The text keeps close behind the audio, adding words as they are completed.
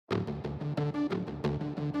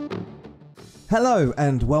Hello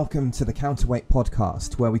and welcome to the Counterweight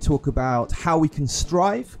podcast, where we talk about how we can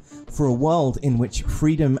strive for a world in which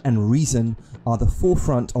freedom and reason are the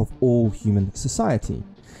forefront of all human society.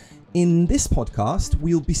 In this podcast,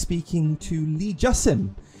 we'll be speaking to Lee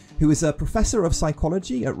Jussim, who is a professor of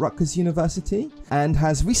psychology at Rutgers University and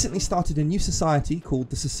has recently started a new society called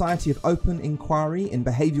the Society of Open Inquiry in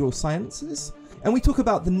Behavioural Sciences. And we talk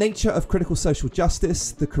about the nature of critical social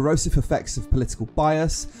justice, the corrosive effects of political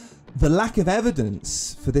bias, the lack of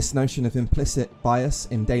evidence for this notion of implicit bias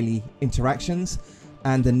in daily interactions,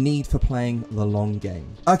 and the need for playing the long game.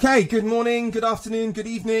 Okay, good morning, good afternoon, good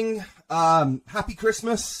evening, happy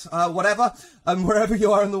Christmas, whatever, wherever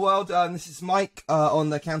you are in the world. This is Mike on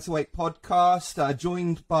the Counterweight podcast,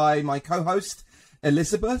 joined by my co-host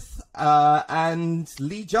Elizabeth and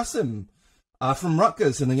Lee Jussim from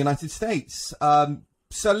Rutgers in the United States.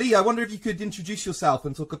 So Lee, I wonder if you could introduce yourself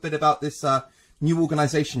and talk a bit about this new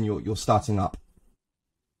organization you're starting up.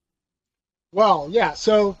 Well, yeah,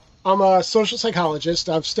 so I'm a social psychologist.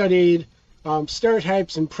 I've studied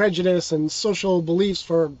stereotypes and prejudice and social beliefs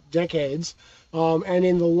for decades. And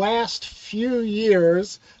in the last few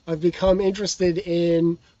years, I've become interested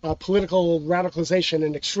in political radicalization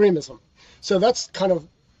and extremism. So that's kind of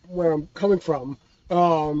where I'm coming from.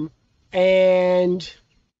 And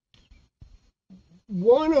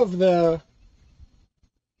one of the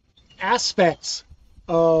aspects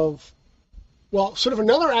of, well, sort of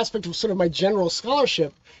another aspect of sort of my general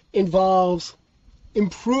scholarship involves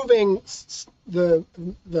improving the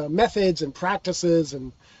methods and practices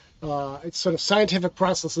and it's sort of scientific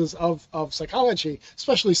processes of psychology,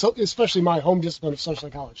 especially my home discipline of social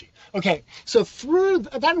psychology. Okay, so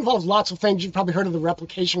that involves lots of things. You've probably heard of the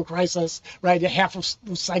replication crisis, right? Half of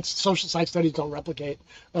social psych studies don't replicate.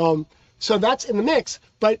 So that's in the mix.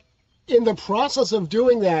 But in the process of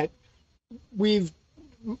doing that,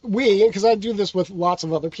 because I do this with lots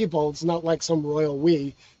of other people, it's not like some royal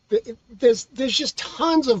we, there's just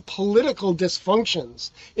tons of political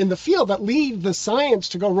dysfunctions in the field that lead the science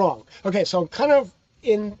to go wrong. Okay, so I'm kind of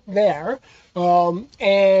in there,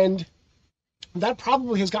 and that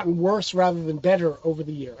probably has gotten worse rather than better over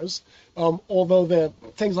the years, although the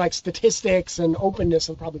things like statistics and openness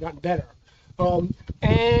have probably gotten better.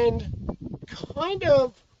 And kind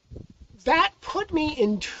of that put me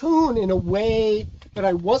in tune in a way that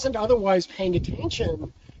I wasn't otherwise paying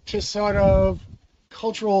attention to sort of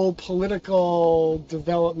cultural, political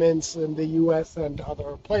developments in the US and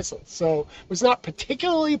other places. So it was not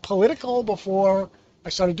particularly political before I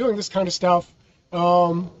started doing this kind of stuff.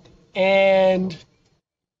 And,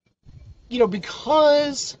 you know,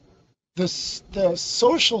 because the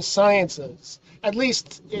social sciences, at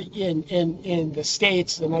least in the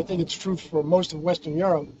States, and I think it's true for most of Western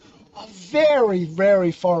Europe, are very,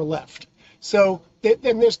 very far left. So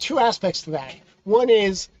then there's two aspects to that. One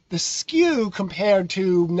is the skew compared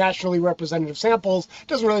to nationally representative samples. It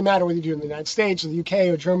doesn't really matter whether you do it in the United States or the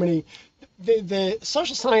UK or Germany. The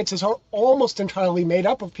social sciences are almost entirely made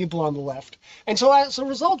up of people on the left. And so as a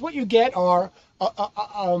result, what you get are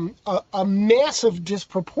a massive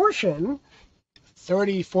disproportion,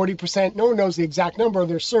 30, 40%, no one knows the exact number.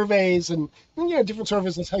 There's surveys and, you know, different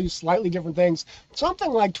surveys will tell you slightly different things.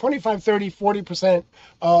 Something like 25, 30, 40%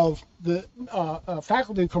 of the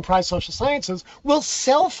faculty who comprise social sciences will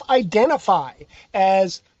self-identify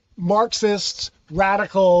as Marxists,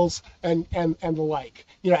 radicals, and the like,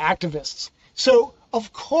 you know, activists. So,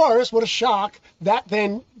 of course, what a shock, that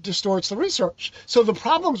then distorts the research. So the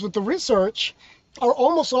problems with the research are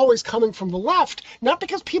almost always coming from the left, not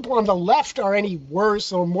because people on the left are any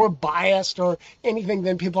worse or more biased or anything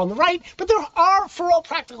than people on the right, but there are, for all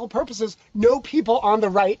practical purposes, no people on the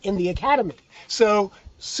right in the academy. So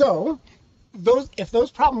if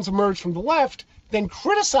those problems emerge from the left, then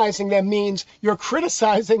criticizing them means you're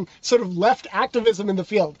criticizing sort of left activism in the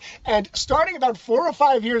field. And starting about 4 or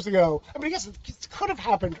 5 years ago, I mean, I guess it could have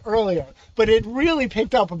happened earlier, but it really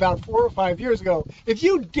picked up about 4 or 5 years ago. If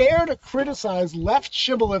you dare to criticize left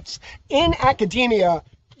shibboleths in academia,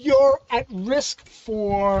 you're at risk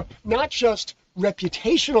for not just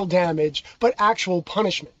reputational damage, but actual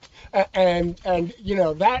punishment. And you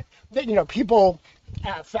know, that you know, people,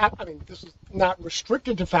 I mean, this is not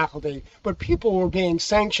restricted to faculty, but people were being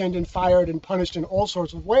sanctioned and fired and punished in all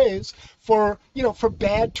sorts of ways for, you know, for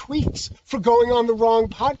bad tweets, for going on the wrong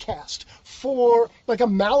podcast, for like a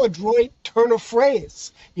maladroit turn of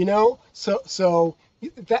phrase, you know? So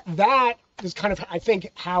that is kind of, I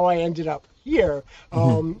think, how I ended up here.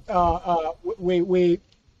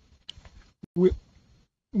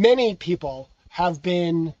 Many people have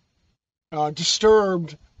been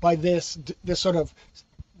disturbed by this sort of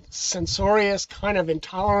censorious, kind of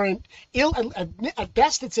intolerant, at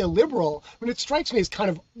best it's illiberal. I mean, it strikes me as kind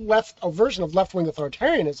of a version of left-wing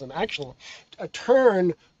authoritarianism, actually, a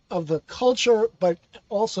turn of the culture, but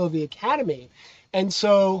also the academy. And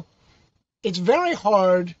so it's very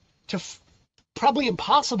hard to, probably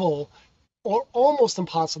impossible, or almost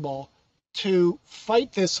impossible, to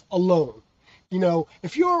fight this alone.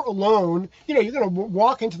 If you're alone, you're going to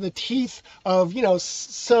walk into the teeth of,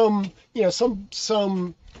 some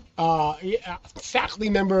faculty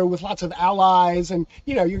member with lots of allies, and,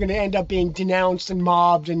 you're going to end up being denounced and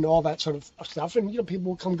mobbed and all that sort of stuff. And,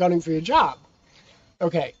 people will come gunning for your job.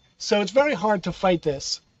 Okay. So it's very hard to fight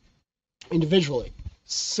this individually.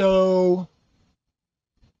 So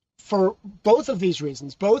for both of these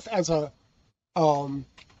reasons, both as a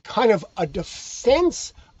kind of a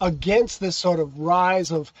defense against this sort of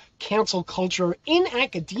rise of cancel culture in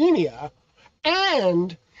academia,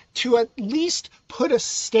 and to at least put a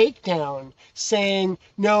stake down saying,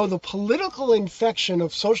 no, the political infection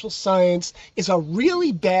of social science is a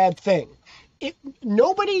really bad thing.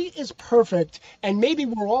 Nobody is perfect, and maybe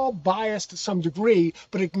we're all biased to some degree,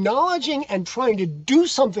 but acknowledging and trying to do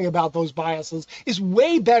something about those biases is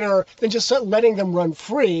way better than just letting them run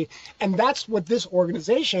free. And that's what this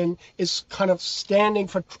organization is kind of standing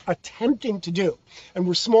for, attempting to do. And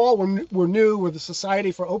we're small, we're new, we're the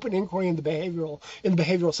Society for Open Inquiry in the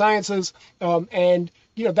Behavioral Sciences, and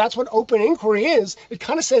that's what open inquiry is. It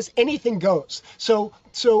kind of says anything goes. So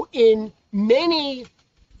in many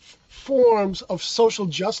forms of social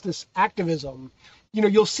justice activism,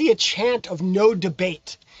 you'll see a chant of no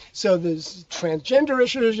debate. So there's transgender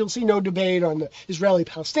issues, you'll see no debate. On the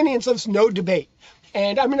Israeli-Palestinian stuff, no debate.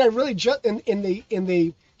 And I mean, I really just in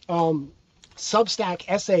the Substack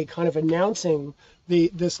essay kind of announcing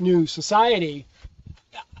this new society,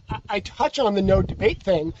 I touch on the no debate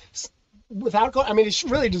thing without going. I mean, it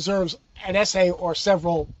really deserves an essay or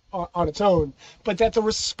several on its own, but that the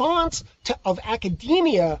response of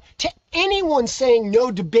academia to anyone saying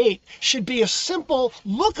no debate should be a simple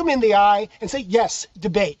look them in the eye and say, yes,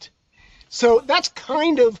 debate. So that's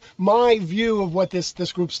kind of my view of what this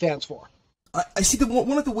group stands for. I see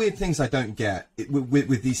one of the weird things I don't get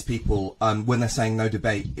with these people when they're saying no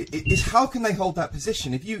debate is how can they hold that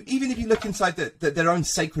position? Even if you look inside their own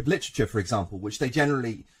sacred literature, for example, which they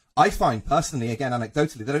generally, I find personally, again,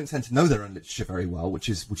 anecdotally, they don't tend to know their own literature very well, which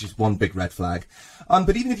is one big red flag.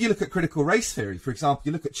 But even if you look at critical race theory, for example,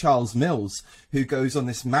 you look at Charles Mills, who goes on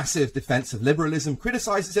this massive defense of liberalism,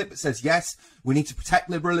 criticizes it, but says, yes, we need to protect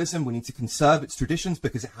liberalism, we need to conserve its traditions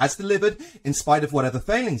because it has delivered in spite of whatever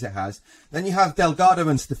failings it has. Then you have Delgado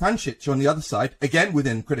and Stefancic on the other side, again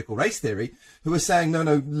within critical race theory, who are saying,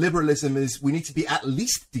 no, liberalism we need to be at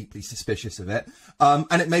least deeply suspicious of it,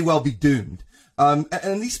 and it may well be doomed.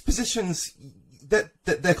 And these positions,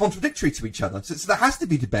 they're contradictory to each other. So there has to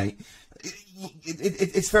be debate.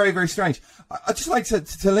 It's very, very strange. I'd just like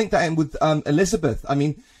to link that in with Elizabeth. I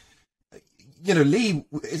mean, Lee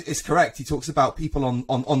is correct. He talks about people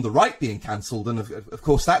on the right being cancelled, and of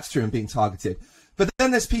course that's true and being targeted. But then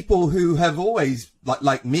there's people who have always,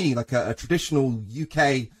 like me, like a traditional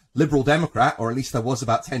UK Liberal Democrat, or at least I was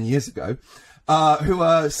about 10 years ago, who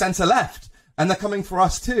are centre-left. And they're coming for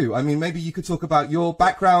us too. I mean, maybe you could talk about your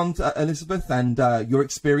background, Elizabeth, and your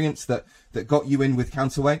experience that got you in with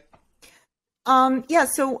Counterweight. Yeah,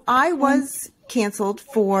 so I was canceled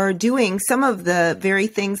for doing some of the very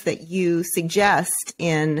things that you suggest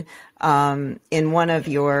in one of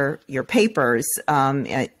your papers,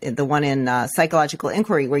 the one in Psychological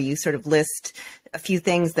Inquiry, where you sort of list a few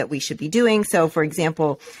things that we should be doing. So, for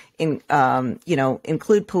example,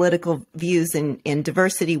 include political views in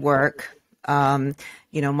diversity work.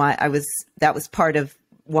 That was part of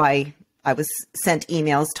why I was sent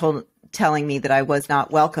emails telling me that I was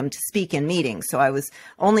not welcome to speak in meetings. So I was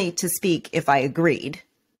only to speak if I agreed.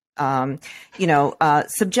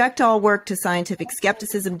 Subject all work to scientific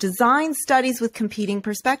skepticism, design studies with competing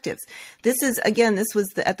perspectives. This was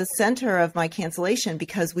at the center of my cancellation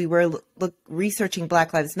because we were researching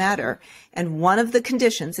Black Lives Matter. And one of the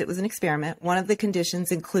conditions, it was an experiment, one of the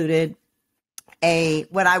conditions included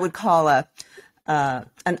what I would call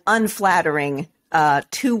an unflattering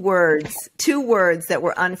two words that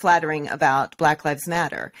were unflattering about Black Lives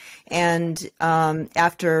Matter. And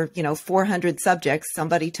after 400 subjects,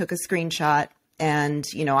 somebody took a screenshot, and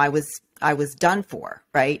I was done for,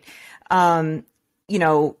 right?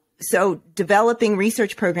 So developing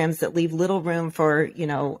research programs that leave little room for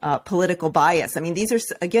political bias. I mean, these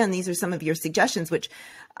are some of your suggestions, which,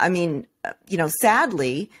 I mean,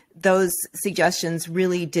 sadly, those suggestions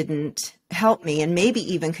really didn't helped me and maybe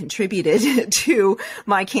even contributed to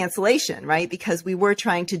my cancellation, right? Because we were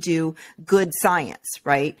trying to do good science,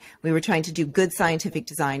 right? We were trying to do good scientific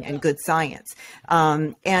design and good science.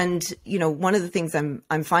 And, you know, one of the things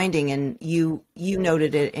I'm finding, and you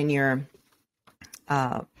noted it in your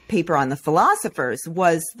paper on the philosophers,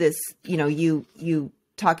 was this, you know, you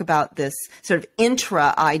talk about this sort of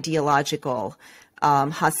intra-ideological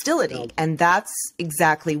hostility. And that's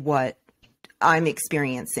exactly what I'm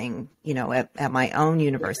experiencing, you know, at my own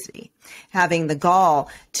university, having the gall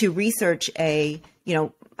to research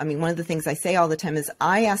one of the things I say all the time is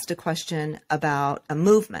I asked a question about a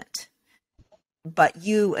movement, but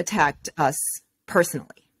you attacked us personally.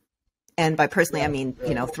 And by personally, I mean,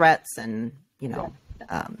 you know, threats and, you know,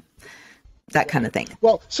 that kind of thing.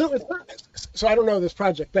 Well, so I don't know this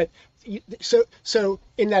project, but so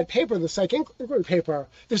in that paper, the psych inquiry paper,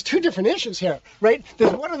 there's two different issues here, right?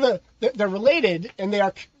 There's one of they're related, and they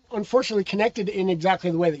are unfortunately connected in exactly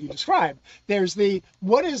the way that you described. There's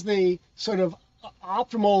what is the sort of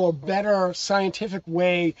optimal or better scientific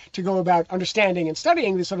way to go about understanding and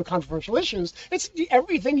studying these sort of controversial issues. It's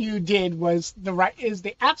everything you did was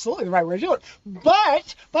absolutely the right way to do it.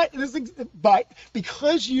 But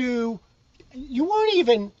because you weren't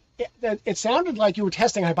even, it sounded like you were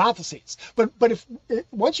testing hypotheses, but if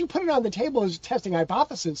once you put it on the table as testing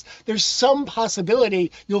hypotheses, there's some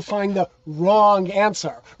possibility you'll find the wrong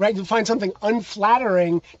answer, right? You'll find something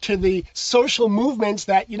unflattering to the social movements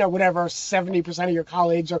that, you know, whatever 70% of your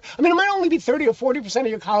colleagues, or I mean, it might only be 30 or 40% of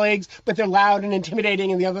your colleagues, but they're loud and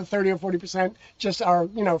intimidating, and the other 30 or 40% just are,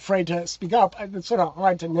 you know, afraid to speak up. It's sort of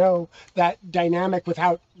hard to know that dynamic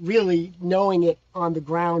without really knowing it on the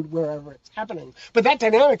ground wherever it's happening. But that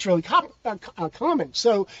dynamic's really common.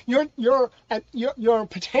 So you're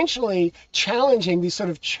potentially challenging these sort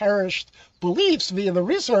of cherished beliefs via the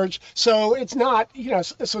research. So it's not, you know,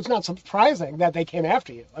 so it's not surprising that they came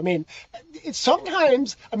after you. I mean, it's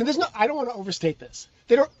sometimes, I mean, I don't want to overstate this.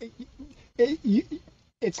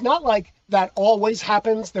 It's not like that always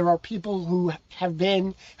happens. There are people who have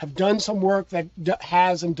done some work that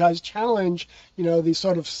has and does challenge, you know, these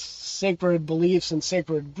sort of sacred beliefs and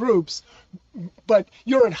sacred groups, but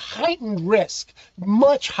you're at heightened risk,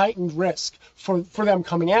 much heightened risk for them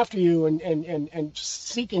coming after you and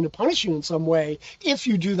seeking to punish you in some way if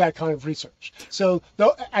you do that kind of research. So,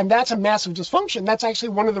 and that's a massive dysfunction. That's actually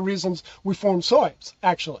one of the reasons we formed SOIBS,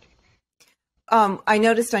 actually. I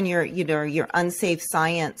noticed on your unsafe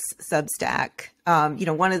science Substack,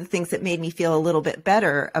 one of the things that made me feel a little bit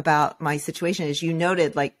better about my situation is you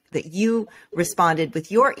noted like that you responded with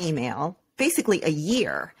your email basically a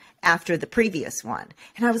year after the previous one.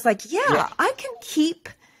 And I was like, yeah. I can keep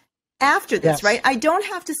after this, right? I don't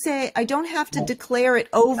have to declare it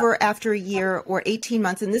over after a year or 18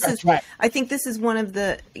 months. And this right. I think this is one of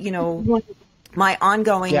the, my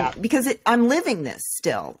ongoing, because I'm living this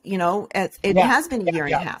still, it has been a year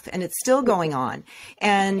and a half and it's still going on.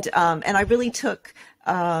 And I really took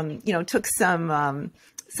some,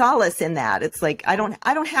 solace in that. It's like, I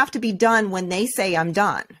don't have to be done when they say I'm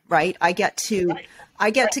done, right? I get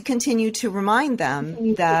to continue to remind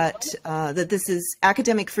them that, that this is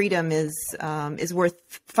academic freedom is worth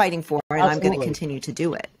fighting for, and Absolutely. I'm going to continue to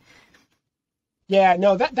do it. Yeah,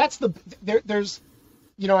 no, there's,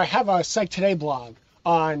 I have a Psych Today blog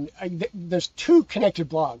on, there's two connected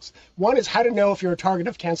blogs. One is how to know if you're a target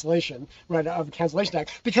of cancellation, right, of the Cancellation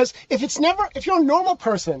Act. Because if you're a normal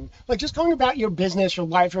person, like just going about your business, your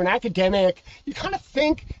life, you're an academic, you kind of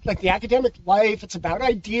think like the academic life, it's about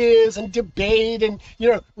ideas and debate and,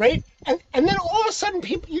 right? And then all of a sudden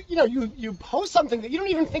people, you post something that you don't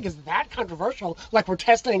even think is that controversial, like we're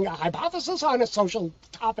testing a hypothesis on a social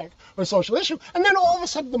topic or social issue. And then all of a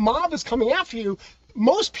sudden the mob is coming after you.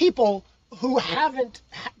 Most people who haven't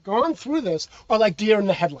gone through this are like deer in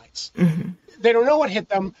the headlights. Mm-hmm. They don't know what hit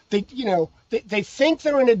them. They think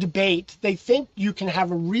they're in a debate. They think you can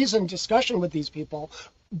have a reasoned discussion with these people,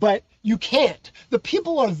 but you can't. The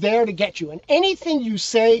people are there to get you, and anything you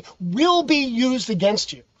say will be used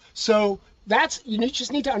against you. So you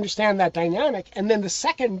just need to understand that dynamic. And then the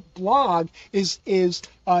second blog is 10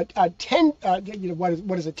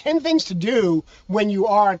 what is it? 10 things to do when you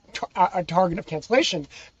are a target of cancellation.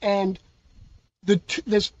 And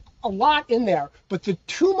there's a lot in there, but the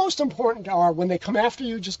two most important are when they come after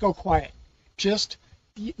you, just go quiet. Just,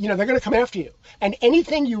 they're going to come after you. And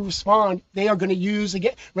anything you respond, they are going to use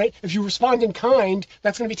again, right? If you respond in kind,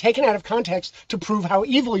 that's going to be taken out of context to prove how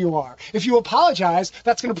evil you are. If you apologize,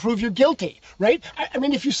 that's going to prove you're guilty, right? I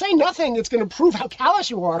mean, if you say nothing, it's going to prove how callous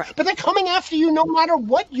you are, but they're coming after you no matter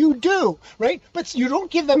what you do, right? But you don't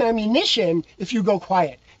give them ammunition if you go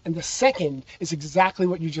quiet. And the second is exactly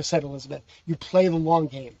what you just said, Elizabeth. You play the long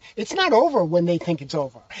game. It's not over when they think it's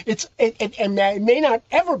over. And it may not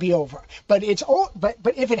ever be over, but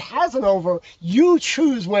but if it hasn't over, you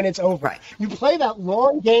choose when it's over. Right. You play that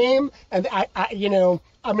long game, and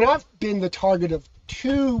I've been the target of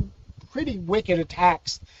 2 pretty wicked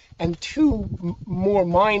attacks and 2 more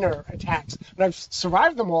minor attacks, and I've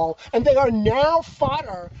survived them all, and they are now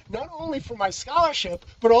fodder not only for my scholarship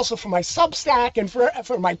but also for my Substack and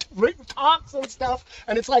for my talks and stuff.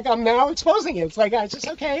 And it's like I'm now exposing it. It's like I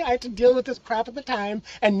had to deal with this crap at the time,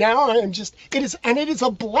 and now it is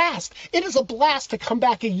a blast. It is a blast to come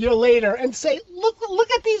back a year later and say,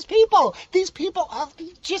 look at these people. These people are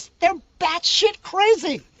they're batshit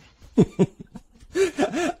crazy.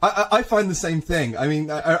 I find the same thing. I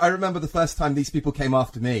mean, I remember the first time these people came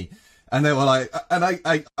after me, and they were like, and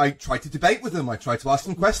I tried to debate with them. I tried to ask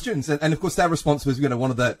them questions, and of course their response was,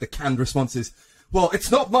 one of the canned responses. Well,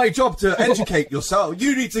 it's not my job to educate yourself.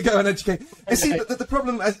 You need to go and educate. And see, the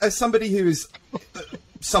problem as somebody who is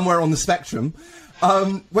somewhere on the spectrum,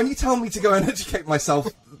 when you tell me to go and educate myself,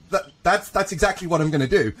 that's exactly what I'm going to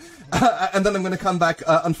do. And then I'm going to come back,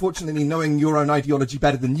 unfortunately, knowing your own ideology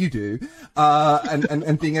better than you do,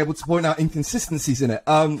 and being able to point out inconsistencies in it,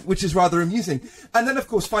 which is rather amusing. And then, of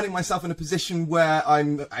course, finding myself in a position where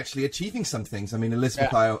I'm actually achieving some things. I mean,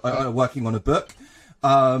 Elizabeth and I are working on a book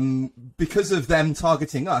because of them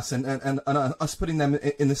targeting us and us putting them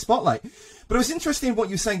in the spotlight. But it was interesting what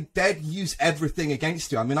you're saying. They'd use everything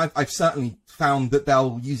against you. I mean, I've certainly found that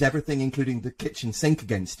they'll use everything, including the kitchen sink,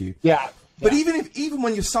 against you. Yeah. But even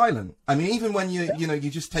when you're silent, I mean, even when you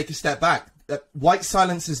just take a step back, white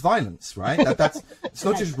silence is violence, right? It's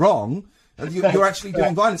not just wrong. You're actually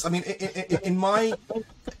doing violence. I mean, in my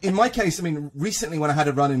case, I mean, recently when I had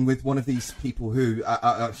a run-in with one of these people who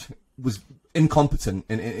was incompetent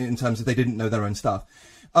in terms of they didn't know their own stuff,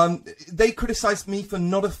 they criticized me for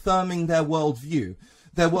not affirming their worldview.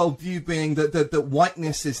 Their worldview being that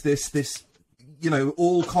whiteness is this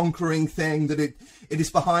all-conquering thing, that it is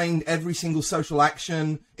behind every single social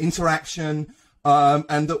interaction,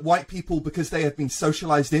 and that white people, because they have been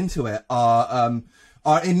socialized into it, are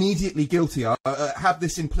immediately guilty, have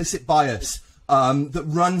this implicit bias that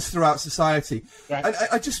runs throughout society. Right. And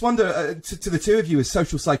I just wonder, to the two of you as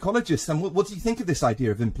social psychologists, and what do you think of this idea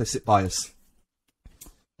of implicit bias?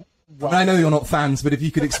 Well, I know you're not fans, but if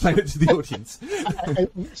you could explain it to the audience.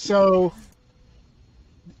 So,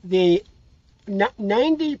 the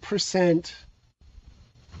 90%,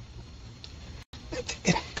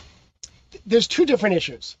 there's 2 different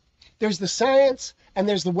issues. There's the science, and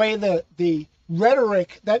there's the way the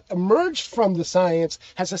rhetoric that emerged from the science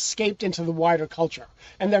has escaped into the wider culture.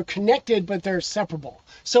 And they're connected, but they're separable.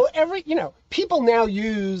 So people now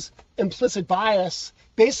use implicit bias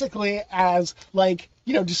basically as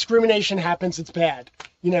discrimination happens, it's bad,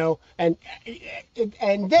 and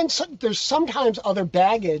then there's sometimes other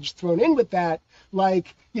baggage thrown in with that,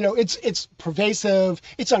 it's pervasive,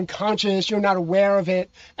 it's unconscious, you're not aware of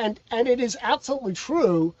it, and it is absolutely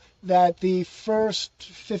true that the first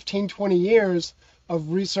 15, 20 years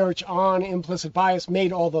of research on implicit bias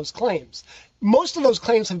made all those claims. Most of those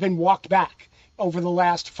claims have been walked back over the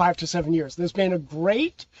last 5 to 7 years. There's been a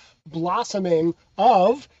great blossoming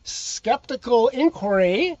of skeptical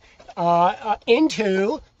inquiry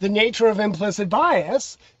into the nature of implicit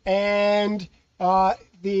bias, and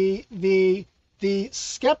the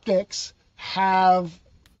skeptics have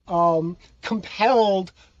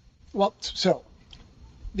compelled. Well, so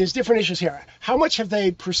there's different issues here. How much have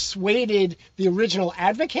they persuaded the original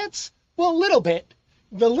advocates? Well, a little bit.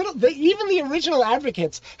 Even the original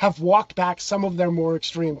advocates have walked back some of their more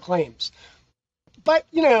extreme claims. But,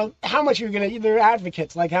 how much are you going to, they're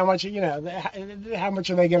advocates, how much are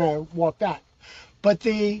they going to walk back? But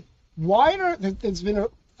the wider, there's been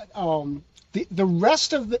the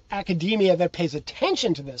rest of the academia that pays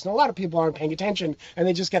attention to this, and a lot of people aren't paying attention, and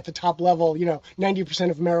they just get the top level,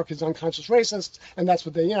 90% of America's unconscious racists, and that's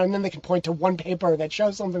what they, and then they can point to one paper that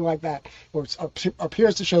shows something like that, or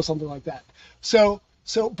appears to show something like that.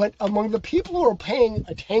 But among the people who are paying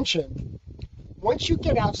attention, once you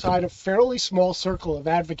get outside a fairly small circle of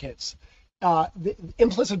advocates, the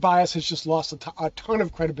implicit bias has just lost a ton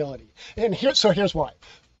of credibility. And here's why.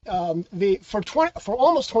 For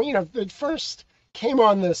almost 20, the first came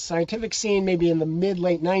on the scientific scene maybe in the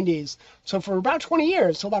late 90s. So for about 20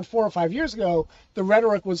 years, so about 4 or 5 years ago, the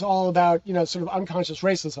rhetoric was all about, sort of unconscious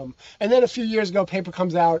racism. And then a few years ago, a paper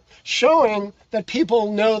comes out showing that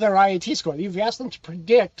people know their IAT score. You've asked them to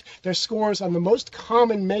predict their scores on the most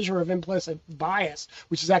common measure of implicit bias,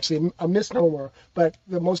 which is actually a misnomer, but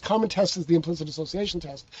the most common test is the implicit association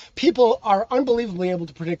test. People are unbelievably able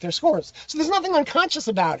to predict their scores. So there's nothing unconscious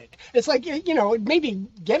about it. It's like, maybe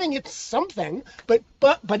getting it something,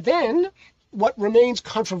 but then what remains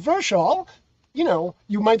controversial, you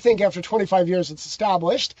might think after 25 years it's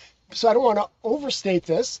established, so I don't want to overstate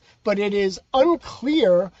this, but it is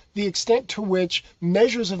unclear the extent to which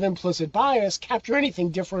measures of implicit bias capture anything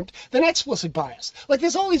different than explicit bias. Like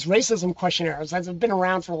there's all these racism questionnaires that have been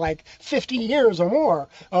around for like 50 years or more,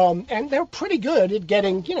 and they're pretty good at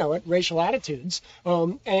getting, at racial attitudes.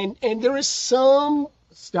 And there is some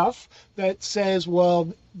stuff that says,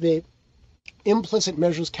 well, the implicit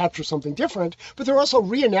measures capture something different, but there are also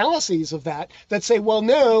reanalyses of that say, well,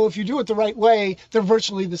 no, if you do it the right way, they're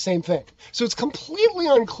virtually the same thing. So it's completely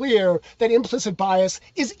unclear that implicit bias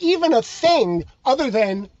is even a thing other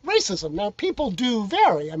than racism. Now, people do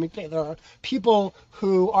vary. I mean, there are people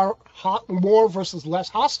who are more versus less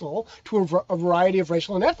hostile to a variety of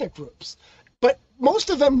racial and ethnic groups. But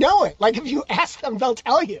most of them know it. Like if you ask them, they'll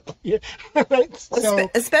tell you. Right?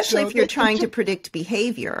 Especially if you're trying to predict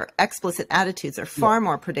behavior, explicit attitudes are far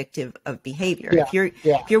more predictive of behavior. Yeah.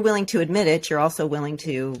 If you're willing to admit it, you're also willing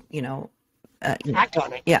to, act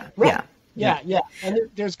on it. Yeah. Right. Yeah. And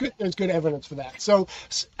there's good evidence for that. So,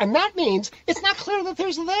 and that means it's not clear that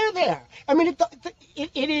there's there. I mean,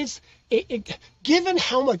 it is. Given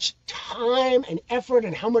how much time and effort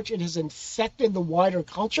and how much it has infected the wider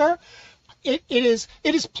culture, it is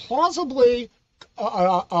plausibly,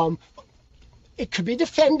 it could be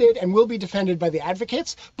defended and will be defended by the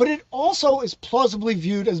advocates, but it also is plausibly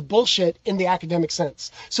viewed as bullshit in the academic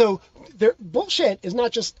sense. So bullshit is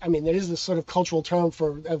not just, there is this sort of cultural term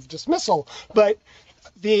of dismissal, but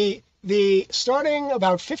the starting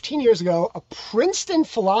about 15 years ago, a Princeton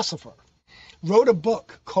philosopher wrote a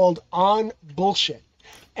book called On Bullshit.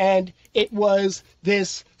 And it was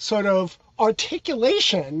this sort of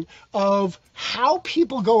articulation of how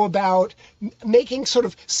people go about making sort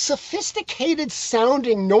of sophisticated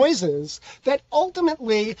sounding noises that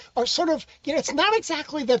ultimately are sort of, it's not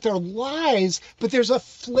exactly that they're lies, but there's a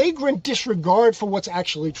flagrant disregard for what's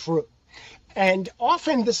actually true. And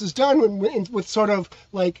often this is done with sort of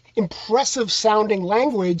like impressive sounding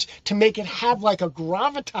language to make it have like a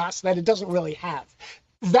gravitas that it doesn't really have.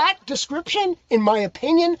 That description, in my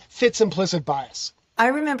opinion, fits implicit bias. I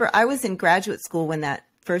remember I was in graduate school when that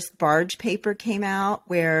first barge paper came out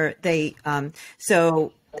where they,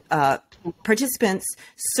 participants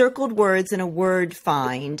circled words in a word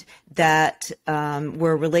find that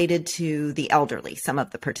were related to the elderly. Some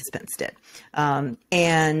of the participants did,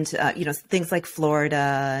 things like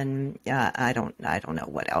Florida and I don't know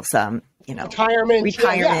what else.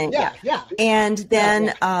 Retirement. Yeah. And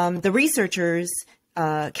then the researchers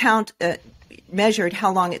measured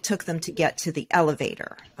how long it took them to get to the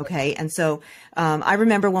elevator. Okay, and so I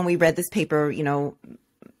remember when we read this paper,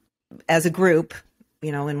 as a group.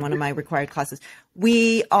 In one of my required classes,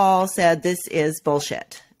 we all said, this is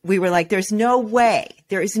bullshit. We were like, there is no way.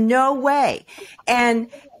 And,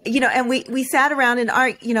 we sat around and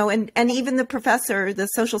and even the professor, the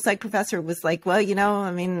social psych professor was like, well, it's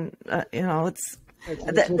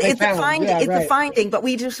the finding, but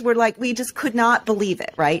we just were like, we just could not believe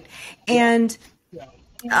it. Right. And,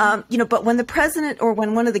 but when the president or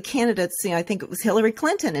when one of the candidates, I think it was Hillary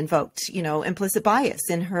Clinton, invoked, implicit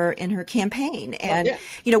bias in her campaign, and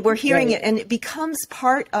we're hearing it, and it becomes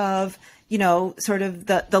part of, sort of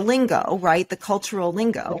the lingo, right? The cultural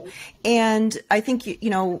lingo. And I think,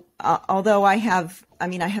 although I have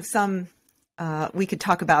some. We could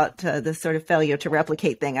talk about the sort of failure to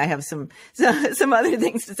replicate thing. I have some other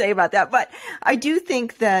things to say about that, but I do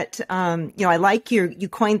think that I like you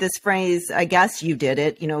coined this phrase. I guess you did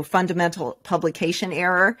it. Fundamental publication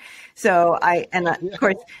error. So of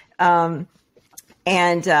course,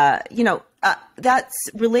 that's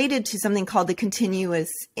related to something called the continued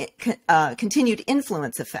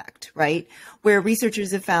influence effect, right? Where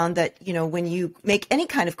researchers have found that, when you make any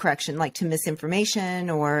kind of correction, like to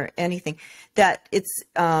misinformation or anything, that it's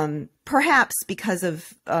perhaps because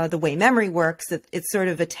of the way memory works, that it's sort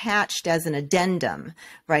of attached as an addendum,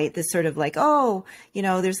 right? This sort of like,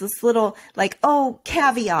 there's this little like,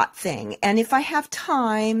 caveat thing. And if I have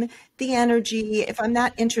time, the energy, if I'm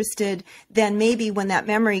not interested, then maybe when that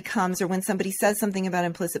memory comes or when somebody says something about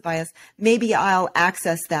implicit bias, maybe I'll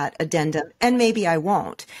access that addendum and maybe I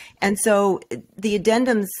won't. And so the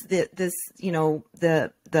addendums,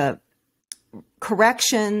 the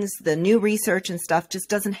corrections, the new research and stuff just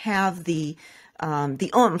doesn't have the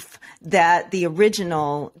oomph that the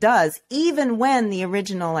original does, even when the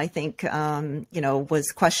original, I think,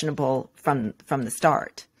 was questionable from the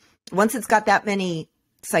start. Once it's got that many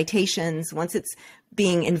citations, once it's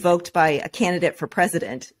being invoked by a candidate for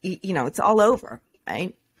president, it's all over,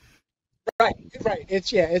 right? Right.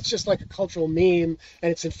 It's just like a cultural meme,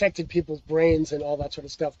 and it's infected people's brains and all that sort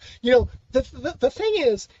of stuff. The thing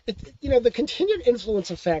is, the continued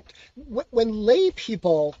influence effect, when lay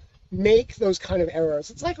people make those kind of errors,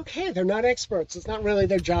 it's like, okay, they're not experts. It's not really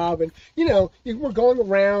their job. And, we're going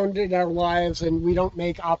around in our lives and we don't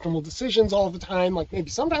make optimal decisions all the time. Like maybe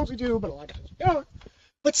sometimes we do, but a lot of times we don't.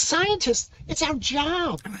 But scientists, it's our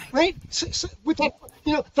job, right? So with that,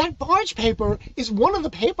 that Barge paper is one of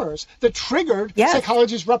the papers that triggered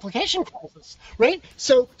psychology's replication crisis, right?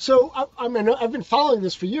 So I've been following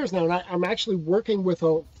this for years now, and I'm actually working with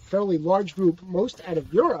a fairly large group, most out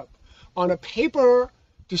of Europe, on a paper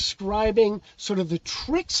describing sort of the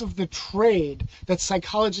tricks of the trade that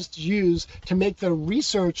psychologists use to make their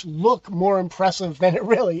research look more impressive than it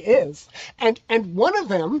really is. And one of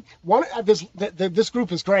them, this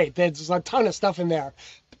group is great. There's a ton of stuff in there.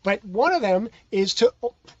 But one of them is to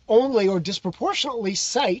only or disproportionately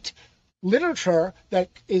cite literature that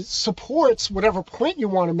supports whatever point you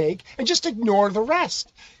want to make and just ignore the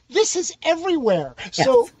rest. This is everywhere. Yes.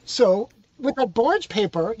 So with that Barge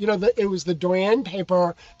paper, it was the Doyen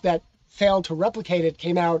paper that failed to replicate. It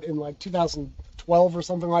came out in like 2012 or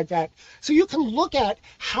something like that. So you can look at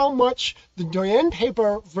how much the Doyen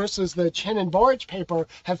paper versus the Chen and Barge paper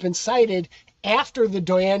have been cited after the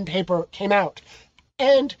Doyen paper came out.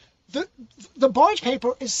 And the Barge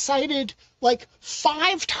paper is cited like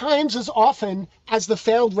 5 times as often as the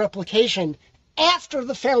failed replication after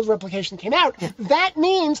the failed replication came out. That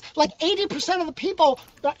means like 80% of the people,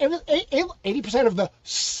 80% of the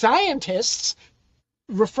scientists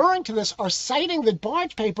referring to this are citing the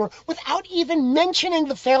Barge paper without even mentioning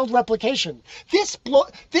the failed replication. This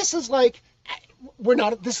is like,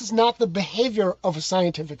 this is not the behavior of a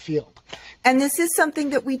scientific field. And this is something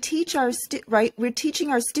that we teach we're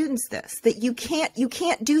teaching our students this, that you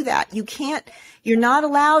can't do that. You're not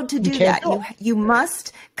allowed to do that. You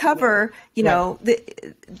must cover,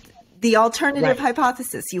 the alternative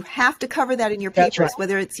hypothesis. You have to cover that in your papers,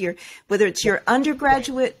 whether it's your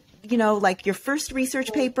undergraduate, like your first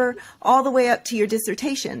research paper all the way up to your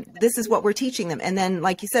dissertation. This is what we're teaching them. And then,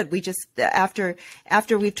 like you said, we just, after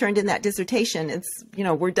we've turned in that dissertation, it's,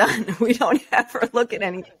 we're done. We don't ever look at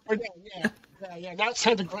anything. Yeah. Now it's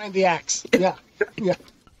time to grind the axe. Yeah.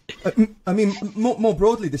 I mean, more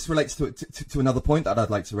broadly, this relates to another point that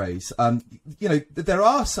I'd like to raise. There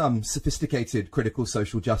are some sophisticated critical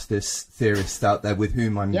social justice theorists out there with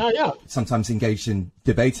whom I'm sometimes engaged in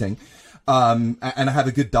debating. And I have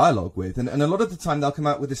a good dialogue with. And a lot of the time they'll come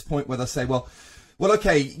out with this point where they'll say, well,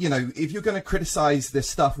 okay, if you're going to criticize this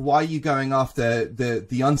stuff, why are you going after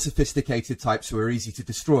the unsophisticated types who are easy to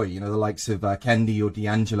destroy, the likes of Kendi or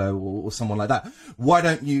D'Angelo or someone like that? Why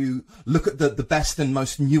don't you look at the best and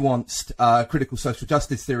most nuanced critical social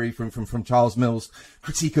justice theory from Charles Mill's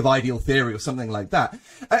Critique of Ideal Theory or something like that?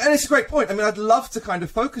 And it's a great point. I mean, I'd love to kind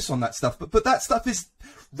of focus on that stuff, but that stuff is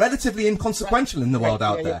relatively inconsequential in the world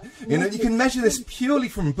out there. You can measure this purely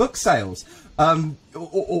from book sales,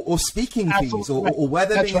 or speaking fees, or where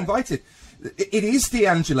they're being invited. It is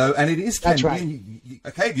D'Angelo and it is Kendi.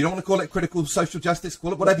 Okay, if you don't want to call it critical social justice,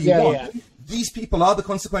 call it whatever you want. These people are the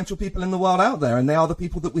consequential people in the world out there, and they are the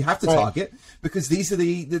people that we have to target, because these are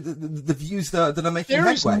the views that are making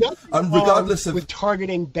headway, regardless of with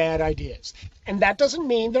targeting bad ideas. And that doesn't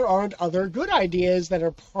mean there aren't other good ideas that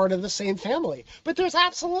are part of the same family. But there's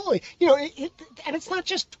absolutely, and it's not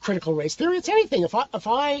just critical race theory. It's anything.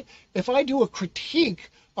 If I do a critique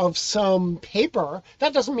of some paper,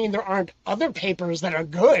 that doesn't mean there aren't other papers that are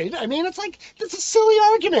good. I mean, it's like, it's a silly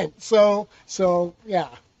argument. So yeah.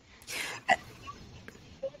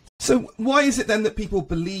 So why is it then that people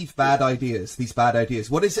believe these bad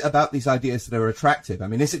ideas? What is it about these ideas that are attractive? I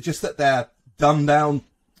mean, is it just that they're dumbed down,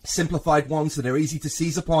 simplified ones that are easy to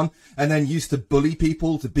seize upon and then used to bully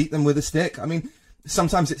people, to beat them with a stick? I mean,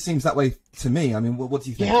 sometimes it seems that way to me. I mean, what do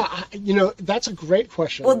you think? Yeah, that's a great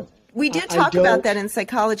question. Well, we did talk about that in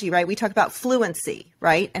psychology, right? We talk about fluency,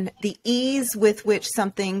 right? And the ease with which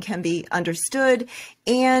something can be understood,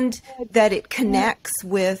 and that it connects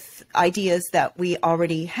with ideas that we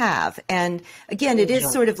already have. And again, it is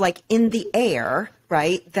sort of like in the air,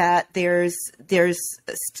 right? That there's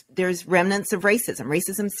remnants of racism.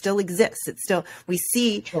 Racism still exists. It's still, we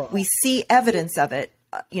see evidence of it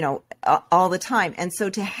all the time. And so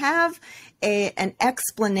to have an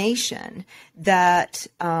explanation that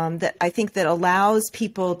I think that allows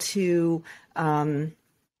people to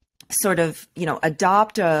sort of,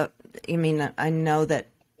 adopt I know that,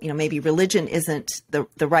 maybe religion isn't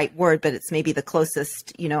the right word, but it's maybe the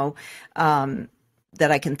closest, that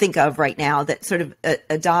I can think of right now, that sort of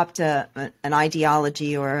adopt an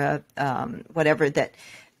ideology or whatever that,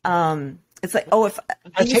 it's like, if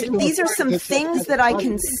these are some things that I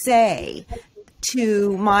can say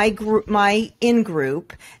to my group, my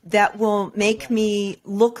in-group, that will make me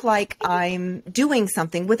look like I'm doing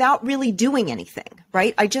something without really doing anything,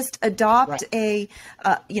 right? I just adopt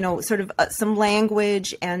some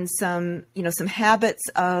language and some habits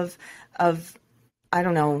of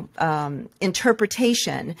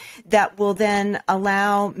interpretation that will then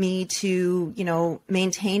allow me to,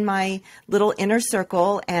 maintain my little inner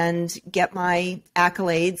circle and get my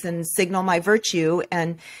accolades and signal my virtue.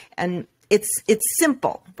 And it's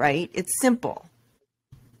simple, right? It's simple.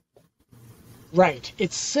 Right.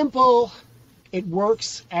 It's simple. It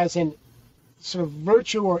works as an sort of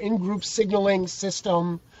virtue or in-group signaling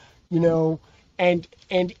system, so I've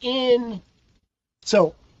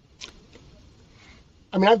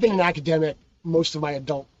been an academic most of my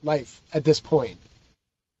adult life at this point.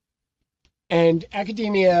 And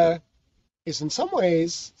academia is in some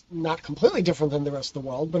ways not completely different than the rest of the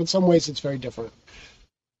world, but in some ways it's very different.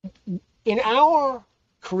 In our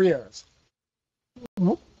careers,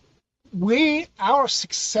 our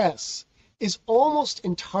success is almost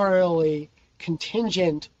entirely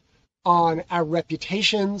contingent on our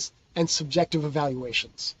reputations and subjective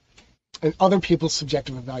evaluations, and other people's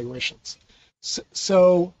subjective evaluations.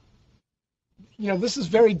 So, this is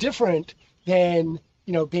very different than,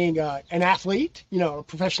 being an athlete, a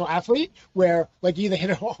professional athlete, where like you either hit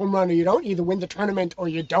a home run or you don't, you either win the tournament or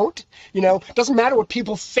you don't. It doesn't matter what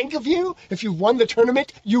people think of you. If you've won the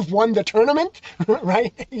tournament, you've won the tournament,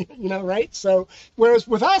 right? Right? So, whereas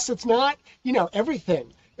with us, it's not,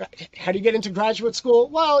 everything. How do you get into graduate school?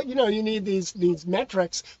 Well, you need these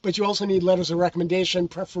metrics, but you also need letters of recommendation,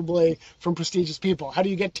 preferably from prestigious people. How do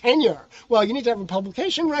you get tenure? Well, you need to have a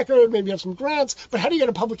publication record, maybe have some grants, but how do you get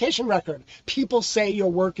a publication record? People say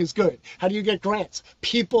your work is good. How do you get grants?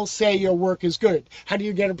 People say your work is good. How do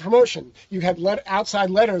you get a promotion? You have outside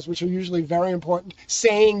letters, which are usually very important,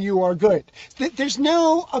 saying you are good. There's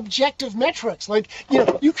no objective metrics. Like,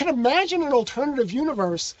 you can imagine an alternative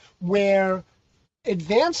universe where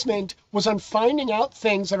advancement was on finding out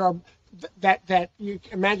things that you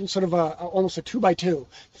imagine sort of almost a 2x2.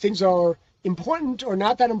 Things are important or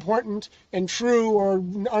not that important, and true or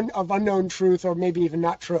of unknown truth, or maybe even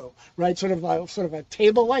not true, right? Sort of a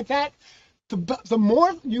table like that. The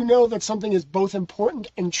more you know that something is both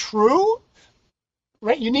important and true,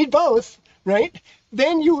 right? You need both, right?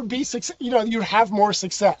 Then you would be you have more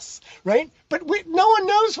success, right? But no one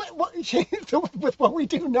knows with what we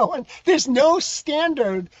do. There's no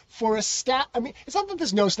standard for a stat. It's not that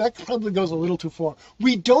there's no standard. That probably goes a little too far.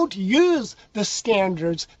 We don't use the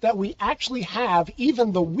standards that we actually have,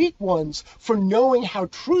 even the weak ones, for knowing how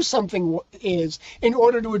true something is in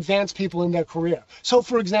order to advance people in their career. So,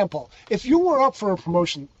 for example, if you were up for a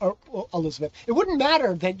promotion, Elizabeth, it wouldn't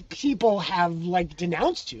matter that people have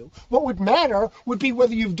denounced you. What would matter would be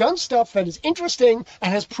whether you've done stuff that is interesting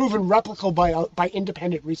and has proven replicable by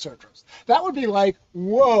independent researchers. That would be like,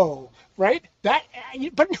 whoa, right? But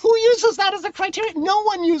who uses that as a criteria? No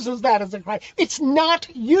one uses that as a criteria. It's not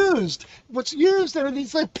used. What's used are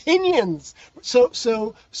these opinions. So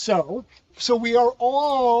we are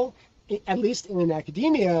all, at least in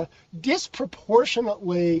academia,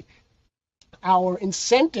 disproportionately, our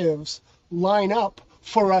incentives line up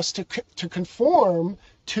for us to conform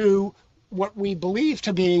to what we believe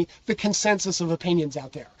to be the consensus of opinions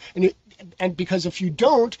out there. And because if you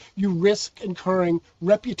don't, you risk incurring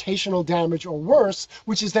reputational damage or worse,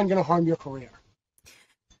 which is then going to harm your career.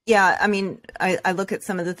 Yeah, I look at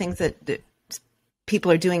some of the things that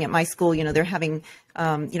people are doing at my school. They're having,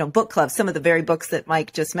 book clubs. Some of the very books that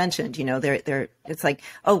Mike just mentioned. It's like,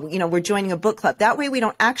 we're joining a book club. That way, we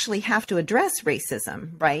don't actually have to address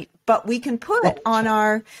racism, right? But we can put on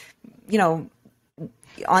our,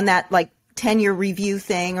 on that tenure review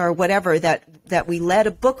thing or whatever that we led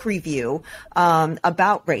a book review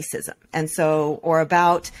about racism, and so, or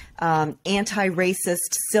about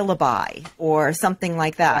anti-racist syllabi or something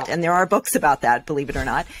like that. And there are books about that, believe it or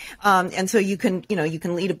not. And so you can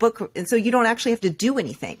lead a book, and so you don't actually have to do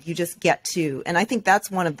anything. You just get to, and I think that's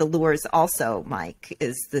one of the lures also, Mike,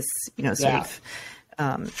 is this, of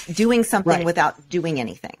doing something without doing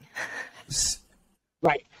anything.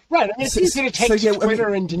 Right. Right. I mean, it's easy to take to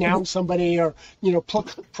Twitter and denounce somebody, or,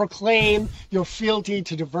 proclaim your fealty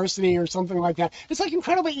to diversity or something like that. It's like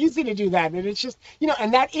incredibly easy to do that. And it's just,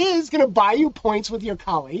 and that is going to buy you points with your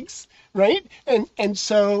colleagues, right? And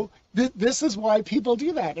so this is why people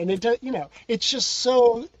do that. And it, it's just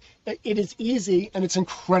so, it is easy and it's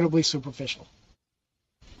incredibly superficial.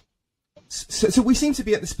 So we seem to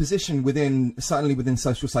be at this position certainly within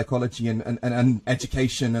social psychology and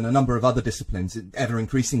education and a number of other disciplines, ever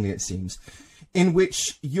increasingly it seems, in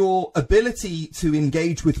which your ability to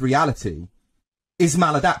engage with reality is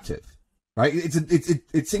maladaptive, right?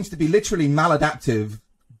 It seems to be literally maladaptive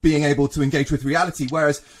being able to engage with reality,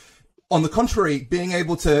 whereas on the contrary, being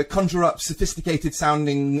able to conjure up sophisticated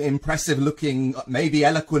sounding, impressive looking, maybe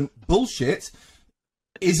eloquent bullshit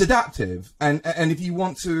is adaptive. And if you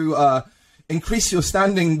want to increase your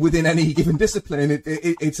standing within any given discipline,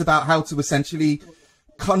 it's about how to essentially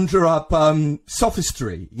conjure up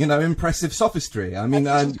sophistry, impressive sophistry. I mean,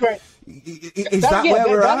 great. Is that where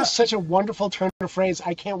we're at? That is such a wonderful turn of phrase.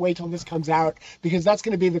 I can't wait till this comes out, because that's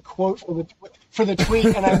going to be the quote for the tweet,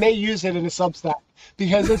 and I may use it in a Substack,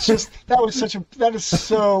 because it's just that is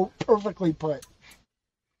so perfectly put.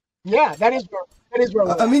 Yeah, that is where we're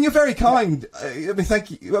I mean, you're very kind. I mean,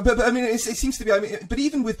 thank you. But I mean, it seems to be. I mean, but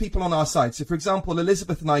even with people on our side. So, for example,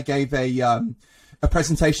 Elizabeth and I gave a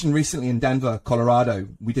presentation recently in Denver, Colorado.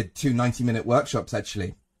 We did 2 90-minute workshops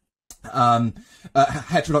actually,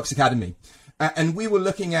 Heterodox Academy, and we were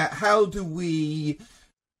looking at how do we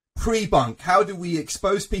pre-bunk, how do we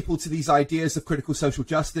expose people to these ideas of critical social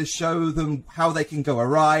justice, show them how they can go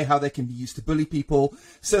awry, how they can be used to bully people,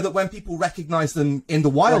 so that when people recognize them in the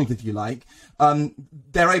wild, right, if you like,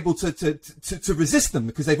 they're able to resist them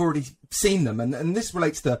because they've already seen them. And this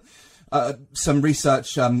relates to some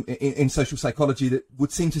research in social psychology that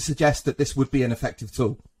would seem to suggest that this would be an effective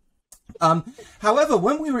tool. However,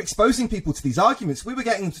 when we were exposing people to these arguments, we were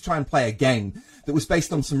getting them to try and play a game that was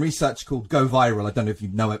based on some research called Go Viral. I don't know if you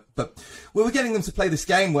know it, but we were getting them to play this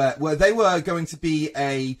game where they were going to be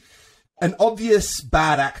an obvious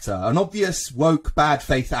bad actor, an obvious woke bad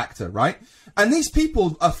faith actor, right? And these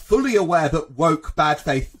people are fully aware that woke bad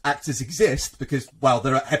faith actors exist because, well,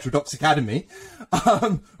 they're at Heterodox Academy,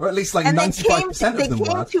 or at least like 95% of them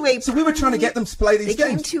were. So we were trying to get them to play these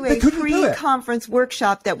games. They came to a pre-conference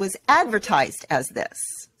workshop that was advertised as this.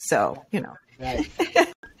 So, Right.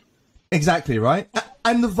 Exactly, right?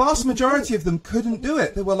 And the vast majority of them couldn't do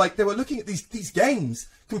it. They were looking at these games,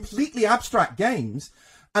 completely abstract games,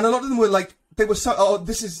 and a lot of them were like, they were so,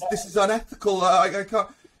 this is unethical, I can't.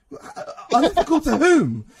 Unethical to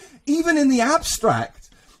whom? Even in the abstract,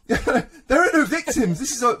 there are no victims.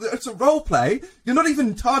 It's a role play. You're not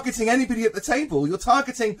even targeting anybody at the table. You're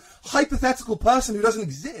targeting a hypothetical person who doesn't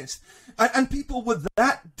exist. And people were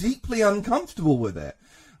that deeply uncomfortable with it.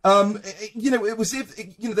 It was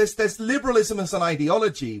there's liberalism as an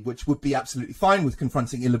ideology, which would be absolutely fine with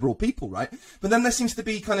confronting illiberal people, right? But then there seems to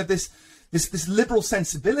be kind of this liberal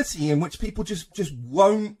sensibility in which people just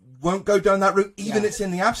won't go down that route, even it's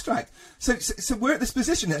in the abstract. So we're at this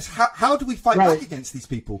position. It's how do we fight back against these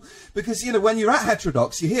people? Because, when you're at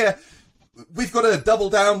Heterodox, you hear, we've got to double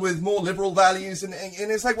down with more liberal values. And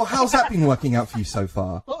it's like, well, how's that been working out for you so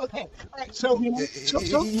far? Well, okay. All right. So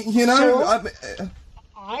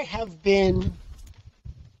I have been,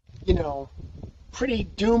 pretty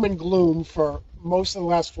doom and gloom for most of the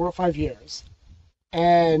last 4 or 5 years.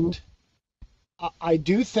 And I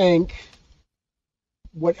do think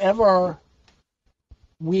whatever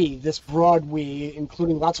this broad we,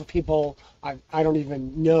 including lots of people, I don't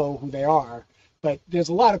even know who they are, but there's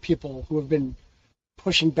a lot of people who have been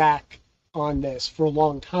pushing back on this for a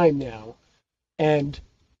long time now. And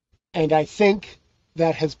I think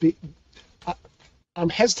that has been, I'm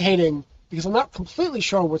hesitating because I'm not completely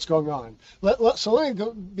sure what's going on. So let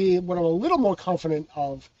me be what I'm a little more confident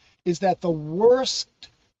of is that the worst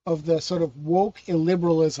of the sort of woke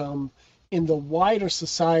illiberalism in the wider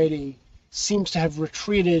society seems to have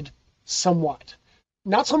retreated somewhat.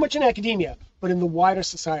 Not so much in academia, but in the wider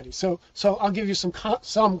society. So I'll give you some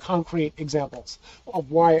concrete examples of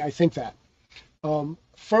why I think that.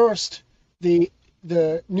 First, the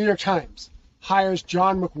New York Times hires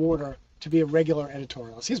John McWhorter to be a regular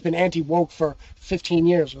editorialist. He's been anti-woke for 15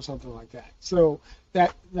 years or something like that. So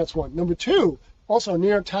that's one. Number two, also New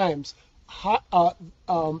York Times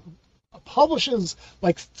publishes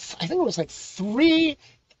I think it was 3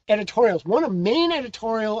 editorials, one a main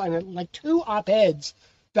editorial and 2 op-eds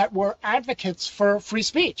that were advocates for free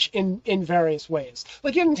speech in various ways.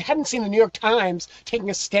 You hadn't seen the New York Times taking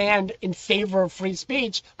a stand in favor of free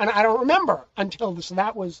speech, and I don't remember until this. So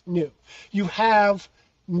that was new. You have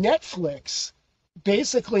Netflix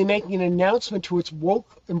basically making an announcement to its woke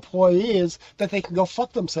employees that they can go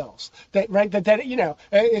fuck themselves. That you know,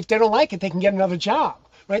 if they don't like it, they can get another job.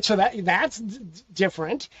 Right. So that's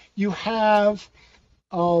different. You have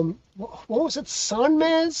what was it,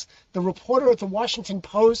 Sonmez, the reporter at the Washington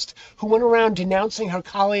Post, who went around denouncing her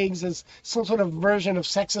colleagues as some sort of version of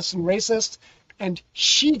sexist and racist, and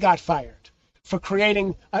she got fired for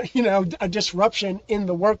creating, a disruption in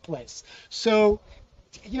the workplace. So,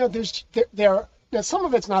 there now some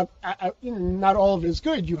of it's not all of it is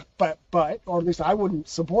good. But or at least I wouldn't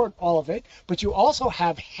support all of it. But you also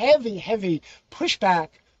have heavy pushback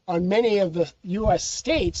on many of the U.S.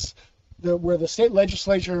 states where the state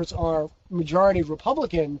legislatures are majority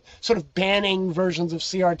Republican, sort of banning versions of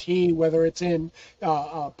CRT, whether it's in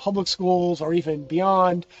public schools or even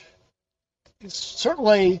beyond.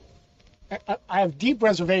 Certainly, I have deep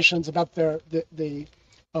reservations about whether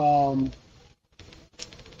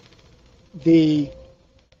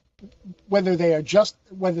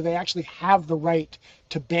they actually have the right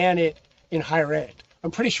to ban it in higher ed.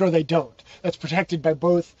 I'm pretty sure they don't. That's protected by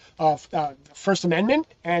both First Amendment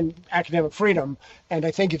and academic freedom. And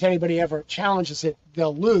I think if anybody ever challenges it,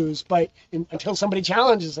 they'll lose. But until somebody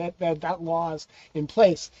challenges it, that law is in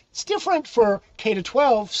place. It's different for K to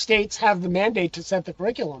 12. States have the mandate to set the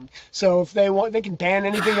curriculum. So if they want, they can ban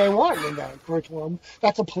anything they want in that curriculum.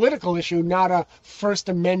 That's a political issue, not a First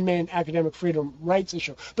Amendment academic freedom rights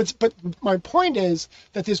issue. But my point is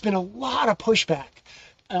that there's been a lot of pushback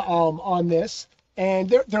on this. And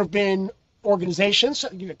there have been organizations.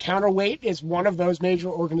 Counterweight is one of those major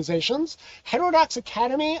organizations. Heterodox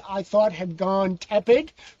Academy, I thought, had gone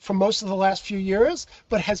tepid for most of the last few years,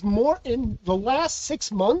 but has more in the last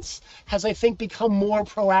 6 months, has, I think, become more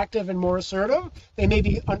proactive and more assertive. They may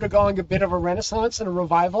be undergoing a bit of a renaissance and a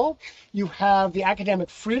revival. You have the Academic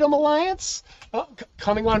Freedom Alliance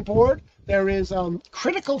coming on board. There is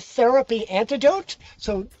Critical Therapy Antidote.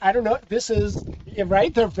 So I don't know. This is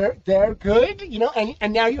right. They're good.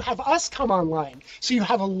 And now you have us come online. So you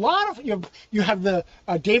have a lot of you have the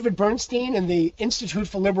David Bernstein and the Institute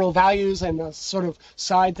for Liberal Values and a sort of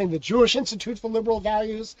side thing, the Jewish Institute for Liberal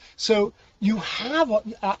Values. So you have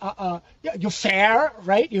you're fair,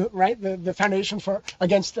 right? The Foundation for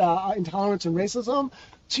Against Intolerance and Racism.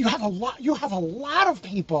 So you have a lot of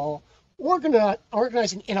people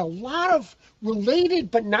organizing in a lot of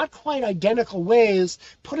related but not quite identical ways,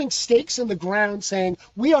 putting stakes in the ground saying,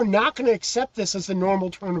 we are not going to accept this as the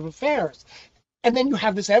normal turn of affairs. And then you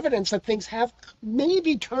have this evidence that things have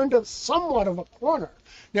maybe turned somewhat of a corner.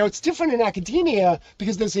 Now, it's different in academia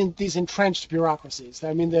because there's these entrenched bureaucracies.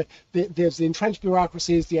 I mean, there's the entrenched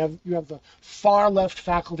bureaucracies. You have the far left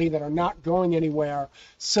faculty that are not going anywhere.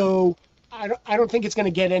 So I don't think it's going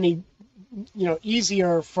to get any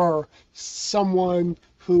easier for someone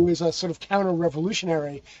who is a sort of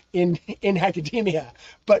counter-revolutionary in academia.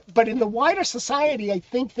 But in the wider society, I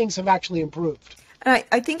think things have actually improved. And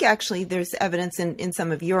I think actually there's evidence in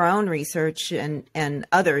some of your own research and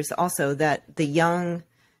others also that the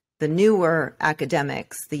newer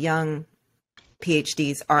academics, the young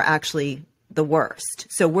PhDs are actually the worst.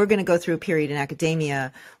 So we're going to go through a period in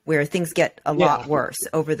academia where things get a lot worse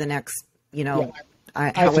over the next,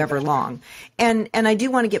 however long. And I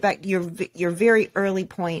do want to get back to your very early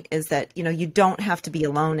point is that, you don't have to be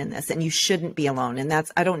alone in this and you shouldn't be alone. And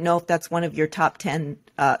I don't know if that's one of your top 10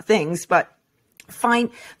 things, but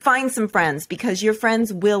find some friends because your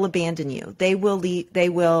friends will abandon you. They will leave,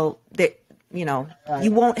 you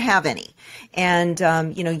won't have any. And,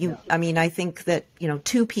 I think that,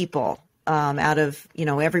 two people out of,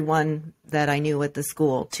 everyone that I knew at the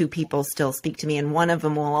school, two people still speak to me and one of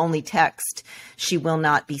them will only text. She will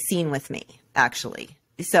not be seen with me, actually.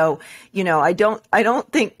 So, I don't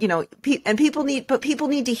think, and people need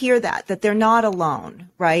to hear that they're not alone,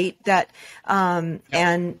 right? That,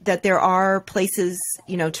 and that there are places,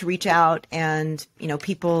 to reach out and,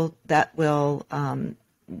 people that will, I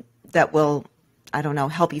don't know,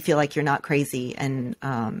 help you feel like you're not crazy and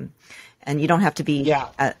you don't have to be,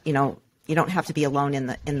 you don't have to be alone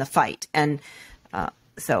in the fight. And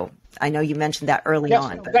so I know you mentioned that early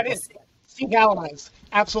on. But that is seek allies.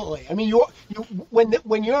 Absolutely. I mean,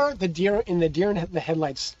 when you're the deer in the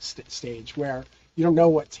headlights stage where you don't know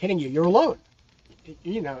what's hitting you, you're alone.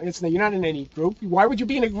 You're not in any group. Why would you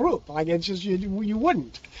be in a group? Like it's just you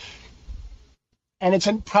wouldn't. And it's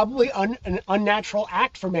probably an unnatural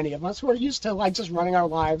act for many of us who are used to like just running our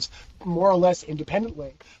lives more or less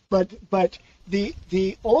independently. But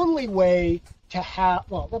the only way to have,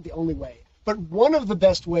 well, not the only way, but one of the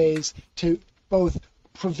best ways to both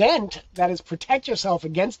prevent, that is, protect yourself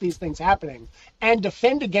against these things happening and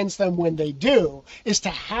defend against them when they do, is to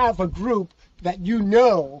have a group that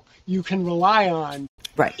you can rely on.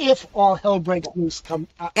 Right. If all hell breaks loose again.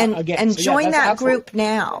 And so, join that absolutely. group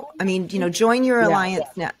now. I mean, join your alliance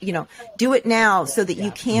now, do it now so that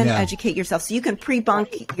you can educate yourself, so you can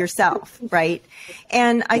pre-bunk yourself. Right.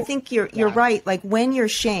 And I think you're right. Like when you're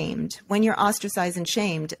shamed, when you're ostracized and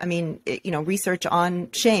shamed, I mean, research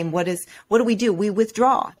on shame, what do? We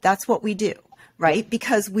withdraw. That's what we do. Right?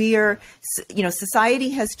 Because society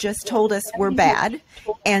has just told us we're bad.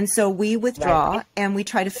 And so we withdraw and we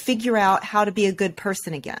try to figure out how to be a good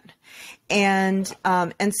person again. And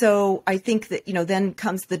so I think that, then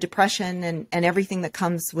comes the depression and everything that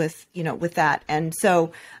comes with that. And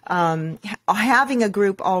so, having a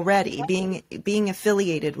group already, being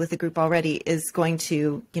affiliated with a group already is going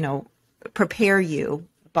to, prepare you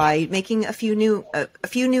by making a few new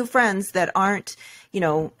friends that aren't,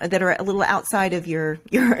 that are a little outside of your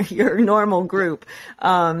normal group.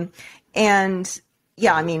 I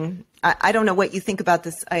mean, I don't know what you think about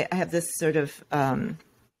this. I have this sort of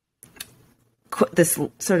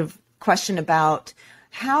question about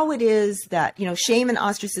how it is that, shame and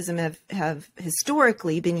ostracism have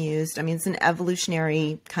historically been used. I mean, it's an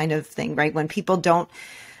evolutionary kind of thing, right? When people don't,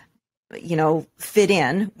 fit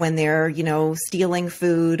in, when they're, stealing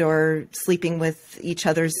food or sleeping with each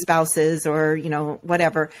other's spouses or,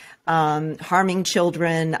 whatever, harming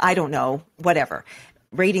children, I don't know, whatever,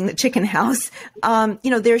 raiding the chicken house,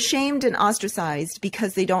 they're shamed and ostracized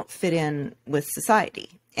because they don't fit in with society.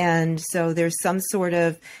 And so there's some sort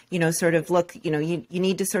of, look, you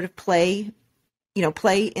need to sort of play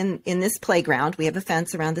in this playground. We have a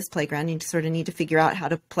fence around this playground. You sort of need to figure out how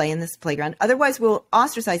to play in this playground. Otherwise, we'll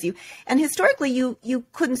ostracize you. And historically, you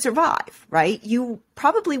couldn't survive, right? You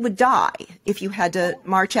probably would die if you had to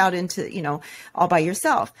march out into, all by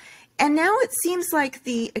yourself. And now it seems like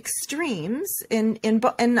the extremes and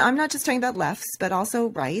I'm not just talking about lefts, but also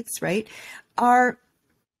rights, right, are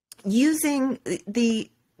using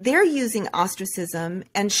they're using ostracism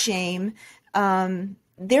and shame.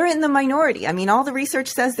 They're in the minority. I mean, all the research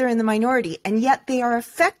says they're in the minority, and yet they are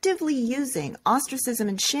effectively using ostracism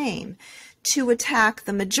and shame to attack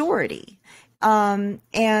the majority. And,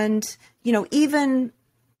 even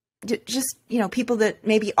just, people that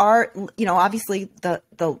maybe are, obviously the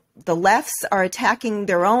lefts are attacking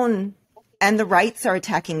their own, and the rights are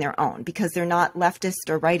attacking their own because they're not leftist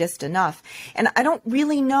or rightist enough. And I don't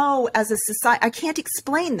really know as a society, I can't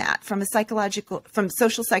explain that from a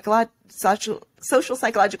social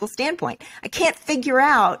psychological standpoint. I can't figure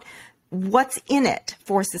out what's in it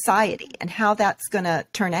for society and how that's going to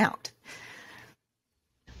turn out.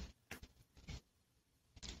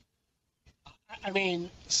 I mean,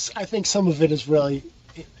 I think some of it is really,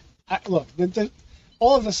 look,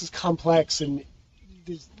 all of this is complex and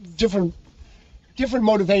there's different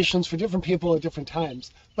motivations for different people at different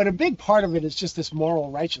times. But a big part of it is just this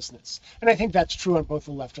moral righteousness. And I think that's true on both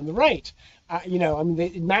the left and the right.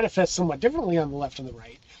 It manifests somewhat differently on the left and the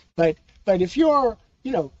right. But if you're,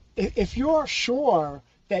 if you're sure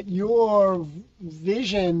that your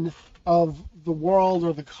vision of the world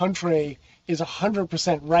or the country is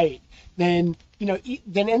 100% right, then,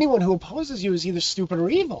 then anyone who opposes you is either stupid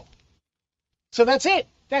or evil. So that's it.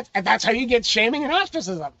 That's how you get shaming and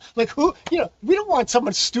ostracism. Like we don't want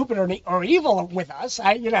someone stupid or evil with us.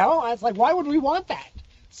 It's like, why would we want that?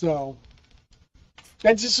 So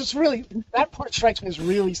that's just really, that part strikes me as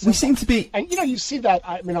really simple. We seem to be, and you see that.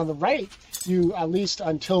 I mean, on the right, at least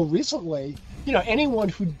until recently, anyone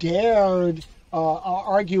who dared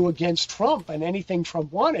argue against Trump and anything Trump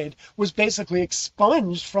wanted was basically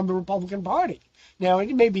expunged from the Republican Party. Now,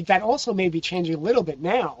 that also may be changing a little bit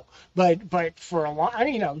now, but for a while,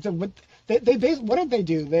 what did they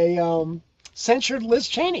do? They censured Liz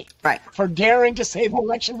Cheney, right, for daring to say the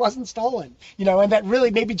election wasn't stolen, and that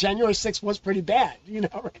really maybe January 6th was pretty bad,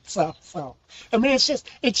 right? So I mean, it's just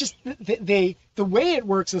the way it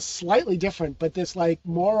works is slightly different, but this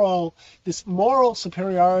moral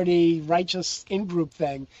superiority, righteous in-group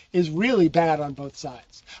thing is really bad on both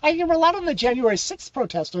sides. I hear a lot of the January 6th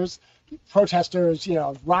protesters,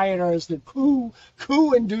 rioters, the coup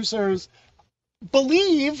inducers,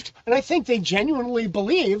 believed, and I think they genuinely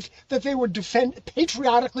believed, that they were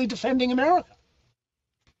patriotically defending America.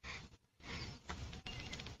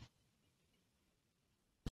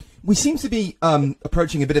 We seem to be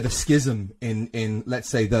approaching a bit of a schism in let's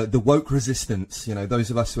say, the woke resistance, those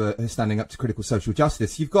of us who are standing up to critical social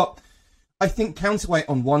justice. You've got, I think, counterweight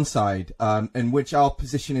on one side, in which our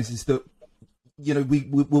position is that,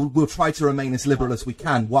 we'll try to remain as liberal as we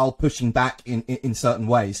can while pushing back in certain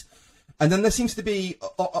ways. And then there seems to be,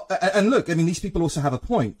 and look, I mean, these people also have a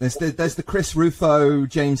point. There's the Chris Rufo,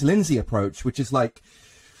 James Lindsay approach, which is like,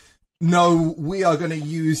 no, we are going to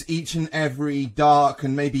use each and every dark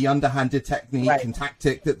and maybe underhanded technique and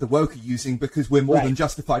tactic that the woke are using because we're more than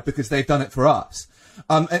justified because they've done it for us.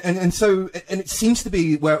 So it seems to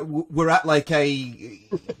be where we're at like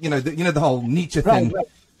the whole Nietzsche thing.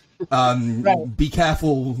 Be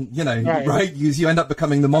careful, you end up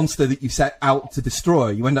becoming the monster that you set out to destroy.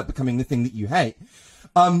 You end up becoming the thing that you hate.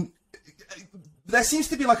 There seems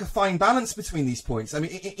to be like a fine balance between these points. I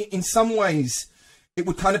mean, in some ways, it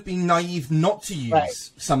would kind of be naive not to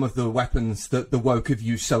use some of the weapons that the woke have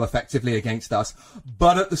used so effectively against us.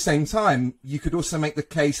 But at the same time, you could also make the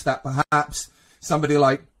case that perhaps somebody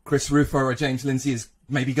like Chris Rufo or James Lindsay is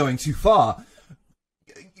maybe going too far.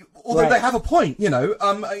 Although they have a point,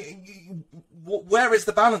 where is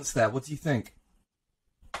the balance there? What do you think?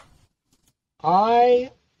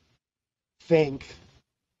 I think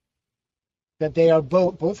that they are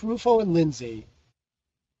both Rufo and Lindsay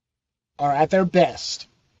are at their best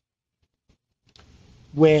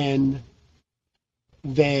when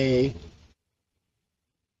they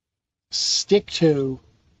stick to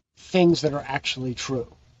things that are actually true.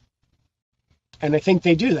 And I think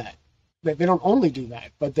they do that. They don't only do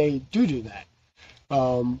that, but they do that.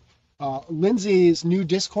 Lindsay's New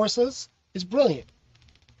Discourses is brilliant.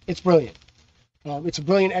 It's brilliant. It's a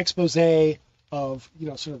brilliant expose of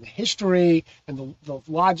sort of the history and the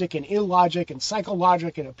logic and illogic and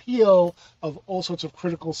psychologic and appeal of all sorts of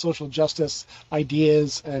critical social justice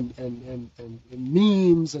ideas and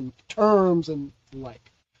memes and terms and the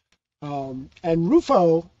like. And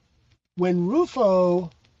Rufo, when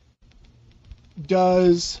Rufo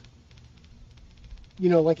does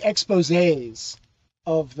like exposés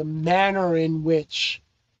of the manner in which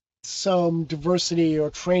some diversity or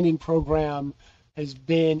training program has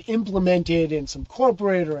been implemented in some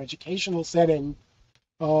corporate or educational setting,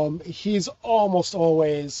 he's almost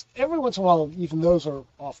always, every once in a while, even those are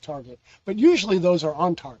off target, but usually those are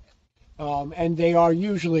on target. And they are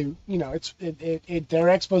usually, they're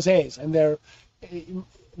exposés, and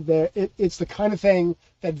it's the kind of thing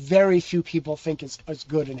that very few people think is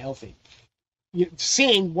good and healthy.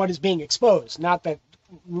 Seeing what is being exposed, not that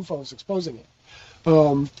Rufo is exposing it.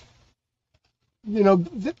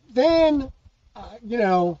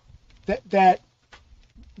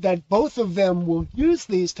 That both of them will use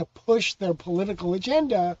these to push their political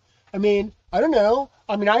agenda. I mean, I don't know.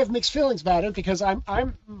 I mean, I have mixed feelings about it because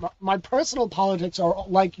my personal politics are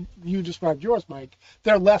like you described yours, Mike.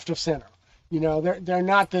 They're left of center. They're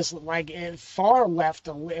not this like far left,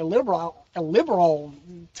 a liberal,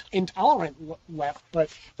 intolerant left, but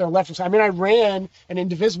they're left of center. I mean, I ran an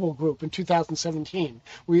Indivisible group in 2017.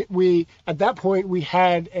 We at that point we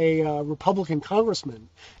had a Republican congressman,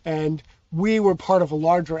 and we were part of a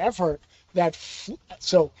larger effort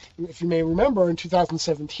so if you may remember, in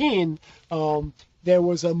 2017, there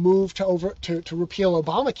was a move to repeal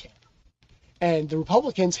Obamacare, and the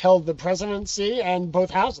Republicans held the presidency and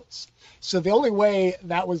both houses. So the only way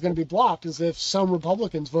that was going to be blocked is if some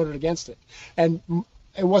Republicans voted against it. And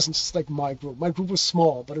it wasn't just like my group. My group was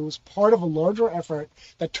small, but it was part of a larger effort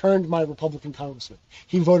that turned my Republican congressman.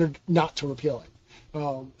 He voted not to repeal it.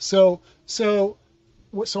 So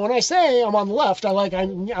when I say I'm on the left, I'm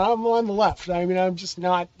on the left. I mean, I'm just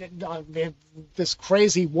not this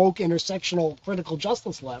crazy woke intersectional critical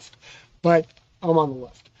justice left, but I'm on the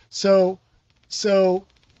left.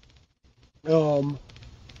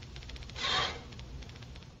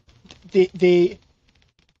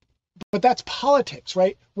 But that's politics,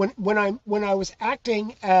 right? When I was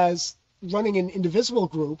acting as running an Indivisible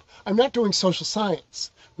group, I'm not doing social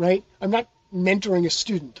science, right? I'm not mentoring a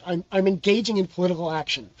student. I'm engaging in political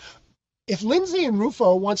action. If Lindsay and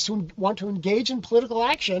Rufo want to engage in political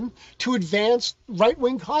action to advance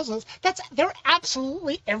right-wing causes, they're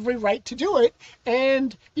absolutely every right to do it.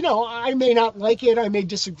 And I may not like it. I may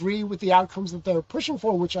disagree with the outcomes that they're pushing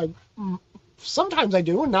for, which sometimes I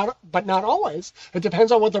do, but not always. It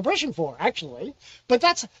depends on what they're pushing for, actually. But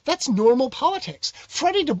that's normal politics.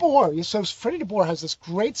 Freddie DeBoer. So Freddie DeBoer has this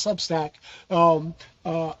great Substack, and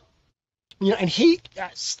he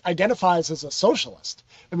identifies as a socialist.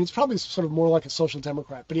 I mean, it's probably sort of more like a social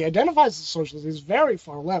democrat, but he identifies as a socialist. He's very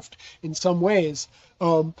far left in some ways,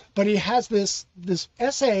 but he has this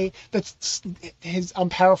essay that's I'm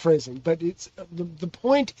paraphrasing, but it's the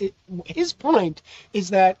point. His point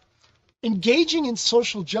is that engaging in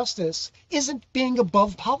social justice isn't being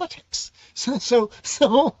above politics. So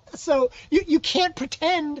you can't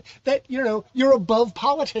pretend that you're above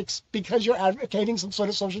politics because you're advocating some sort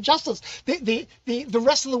of social justice. The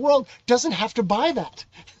rest of the world doesn't have to buy that.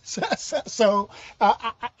 So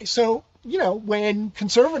when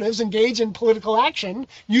conservatives engage in political action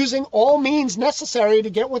using all means necessary to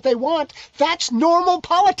get what they want, that's normal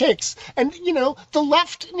politics. And, the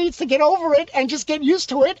left needs to get over it and just get used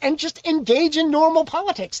to it and just engage in normal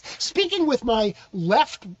politics. Speaking with my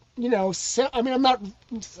left, I'm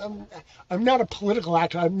not a political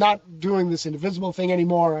actor. I'm not doing this indivisible thing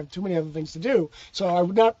anymore. I have too many other things to do. So I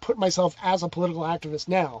would not put myself as a political activist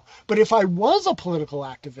now. But if I was a political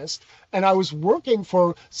activist and I was working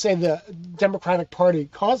for, say, the Democratic Party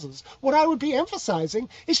causes, what I would be emphasizing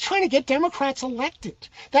is trying to get Democrats elected.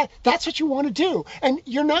 That's what you want to do. And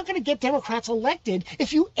you're not going to get Democrats elected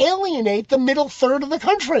if you alienate the middle third of the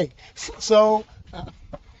country. So...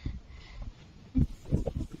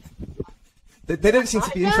 They don't seem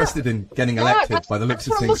to be interested in getting elected by the looks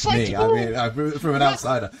of things to me. I mean, from an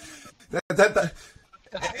outsider.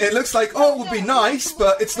 It looks like, it would be nice,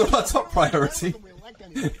 but it's not our top priority.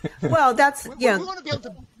 Well, that's,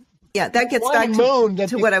 that gets back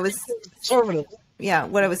to what I was... Conservative. Yeah,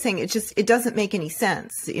 what I was saying, it doesn't make any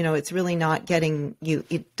sense. It's really not getting you,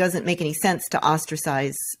 it doesn't make any sense to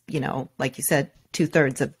ostracize, like you said,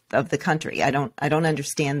 2/3 of the country. I don't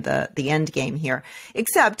understand the end game here,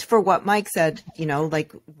 except for what Mike said,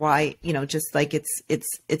 like why, just like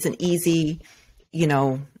it's an easy, it's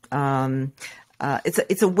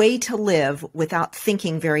a way to live without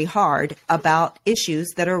thinking very hard about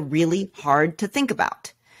issues that are really hard to think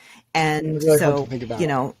about. And really so,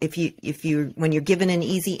 if you when you're given an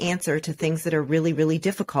easy answer to things that are really, really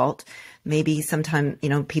difficult, maybe sometime,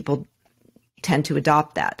 people tend to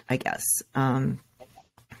adopt that, I guess.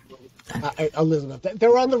 Elizabeth,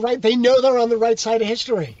 they're on the right. They know they're on the right side of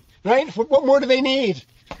history, right? What more do they need?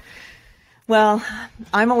 Well,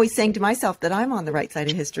 I'm always saying to myself that I'm on the right side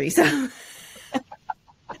of history. So,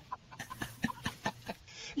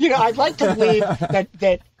 I'd like to believe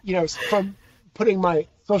that from putting my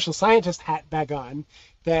social scientist hat back on,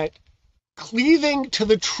 that cleaving to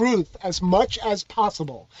the truth as much as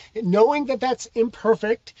possible, knowing that that's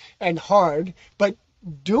imperfect and hard, but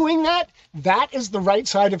doing that is the right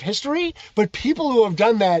side of history. But people who have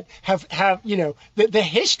done that have the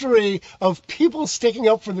history of people sticking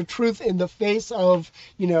up for the truth in the face of,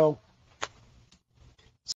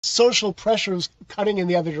 social pressures cutting in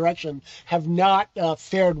the other direction have not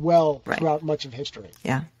fared well throughout much of history.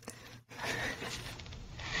 Yeah.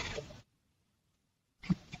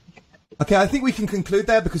 Okay, I think we can conclude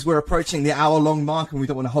there because we're approaching the hour-long mark and we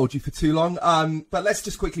don't want to hold you for too long. But let's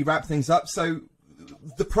just quickly wrap things up. So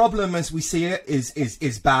the problem as we see it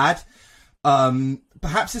is bad.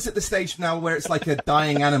 Perhaps it's at the stage now where it's like a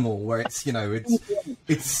dying animal, where it's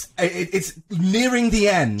it's nearing the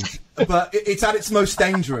end, but it's at its most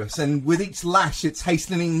dangerous, and with each lash, it's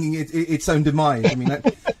hastening its own demise. I mean,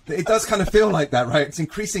 it does kind of feel like that, right? It's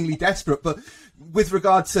increasingly desperate, but with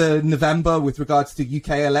regard to November, with regards to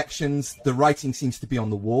UK elections, the writing seems to be on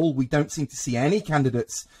the wall. We don't seem to see any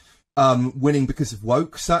candidates winning because of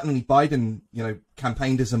woke. Certainly Biden,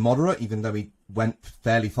 campaigned as a moderate, even though he went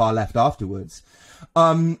fairly far left afterwards.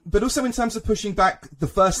 But also in terms of pushing back, the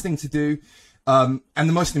first thing to do, and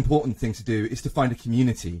the most important thing to do, is to find a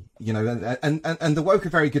community, and the woke are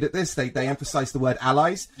very good at this. They emphasize the word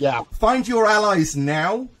allies. Yeah. Find your allies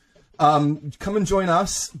now. Come and join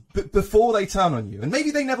us before they turn on you. And maybe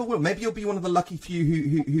they never will. Maybe you'll be one of the lucky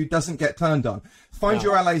few who doesn't get turned on. Find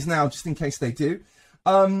your allies now, just in case they do.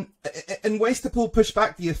 And ways to push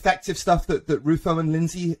back the effective stuff that Rufo and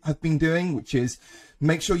Lindsay have been doing, which is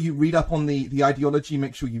make sure you read up on the ideology,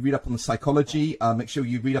 make sure you read up on the psychology, make sure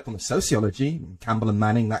you read up on the sociology, Campbell and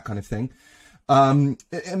Manning, that kind of thing. And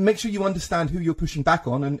make sure you understand who you're pushing back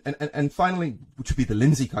on. And finally, which would be the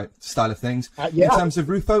Lindsay style of things, in terms of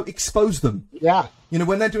Rufo, expose them. Yeah.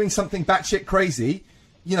 When they're doing something batshit crazy,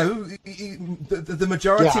 the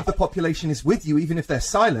majority of the population is with you, even if they're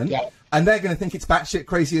silent, and they're going to think it's batshit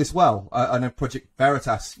crazy as well. I know Project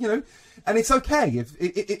Veritas, and it's okay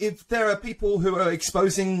if there are people who are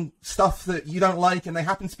exposing stuff that you don't like and they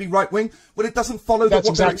happen to be right wing. Well, it doesn't follow that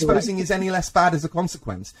what they're exposing is any less bad as a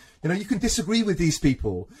consequence. You can disagree with these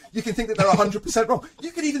people. You can think that they're 100% wrong.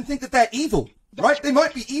 You can even think that they're evil. Right? They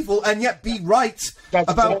might be evil and yet be right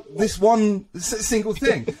about this one single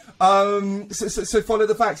thing. So follow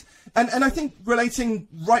the facts. And I think relating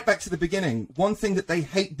right back to the beginning, one thing that they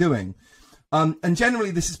hate doing, and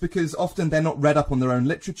generally this is because often they're not read up on their own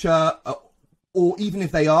literature, or even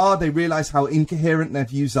if they are, they realize how incoherent their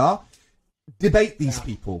views are. Debate these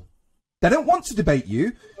people. They don't want to debate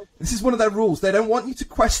you. This is one of their rules. They don't want you to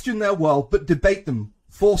question their world, but debate them.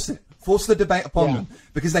 Force it. Force the debate upon them,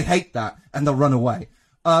 because they hate that and they'll run away.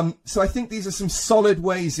 So I think these are some solid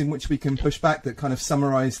ways in which we can push back that kind of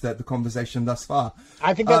summarize the conversation thus far.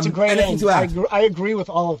 I think that's a great anything end. to add? I agree with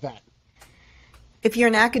all of that. If you're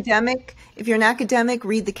an academic,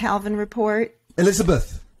 read the Calvin Report.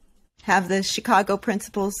 Elizabeth. Have the Chicago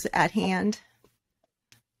Principles at hand.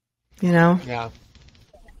 You know? Yeah.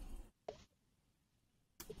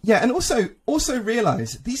 Yeah, and also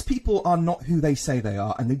realize these people are not who they say they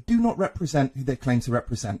are, and they do not represent who they claim to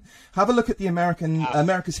represent. Have a look at the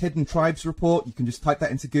America's Hidden Tribes report. You can just type that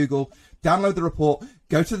into Google, download the report,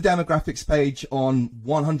 go to the demographics page on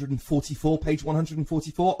page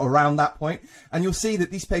 144, around that point, and you'll see that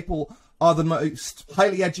these people are the most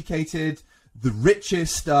highly educated, the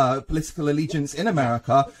richest political allegiance in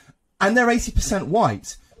America, and they're 80%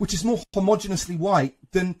 white, which is more homogeneously white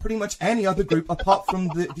than pretty much any other group apart from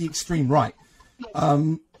the extreme right.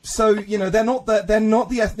 So, you know, they're not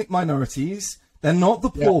the ethnic minorities. They're not the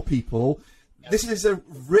poor people. This is a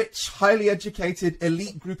rich, highly educated,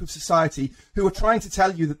 elite group of society who are trying to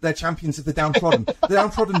tell you that they're champions of the downtrodden. The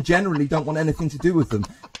downtrodden generally don't want anything to do with them,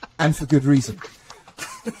 and for good reason.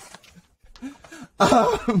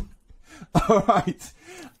 All right.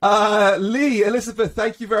 Lee, Elizabeth,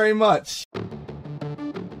 thank you very much.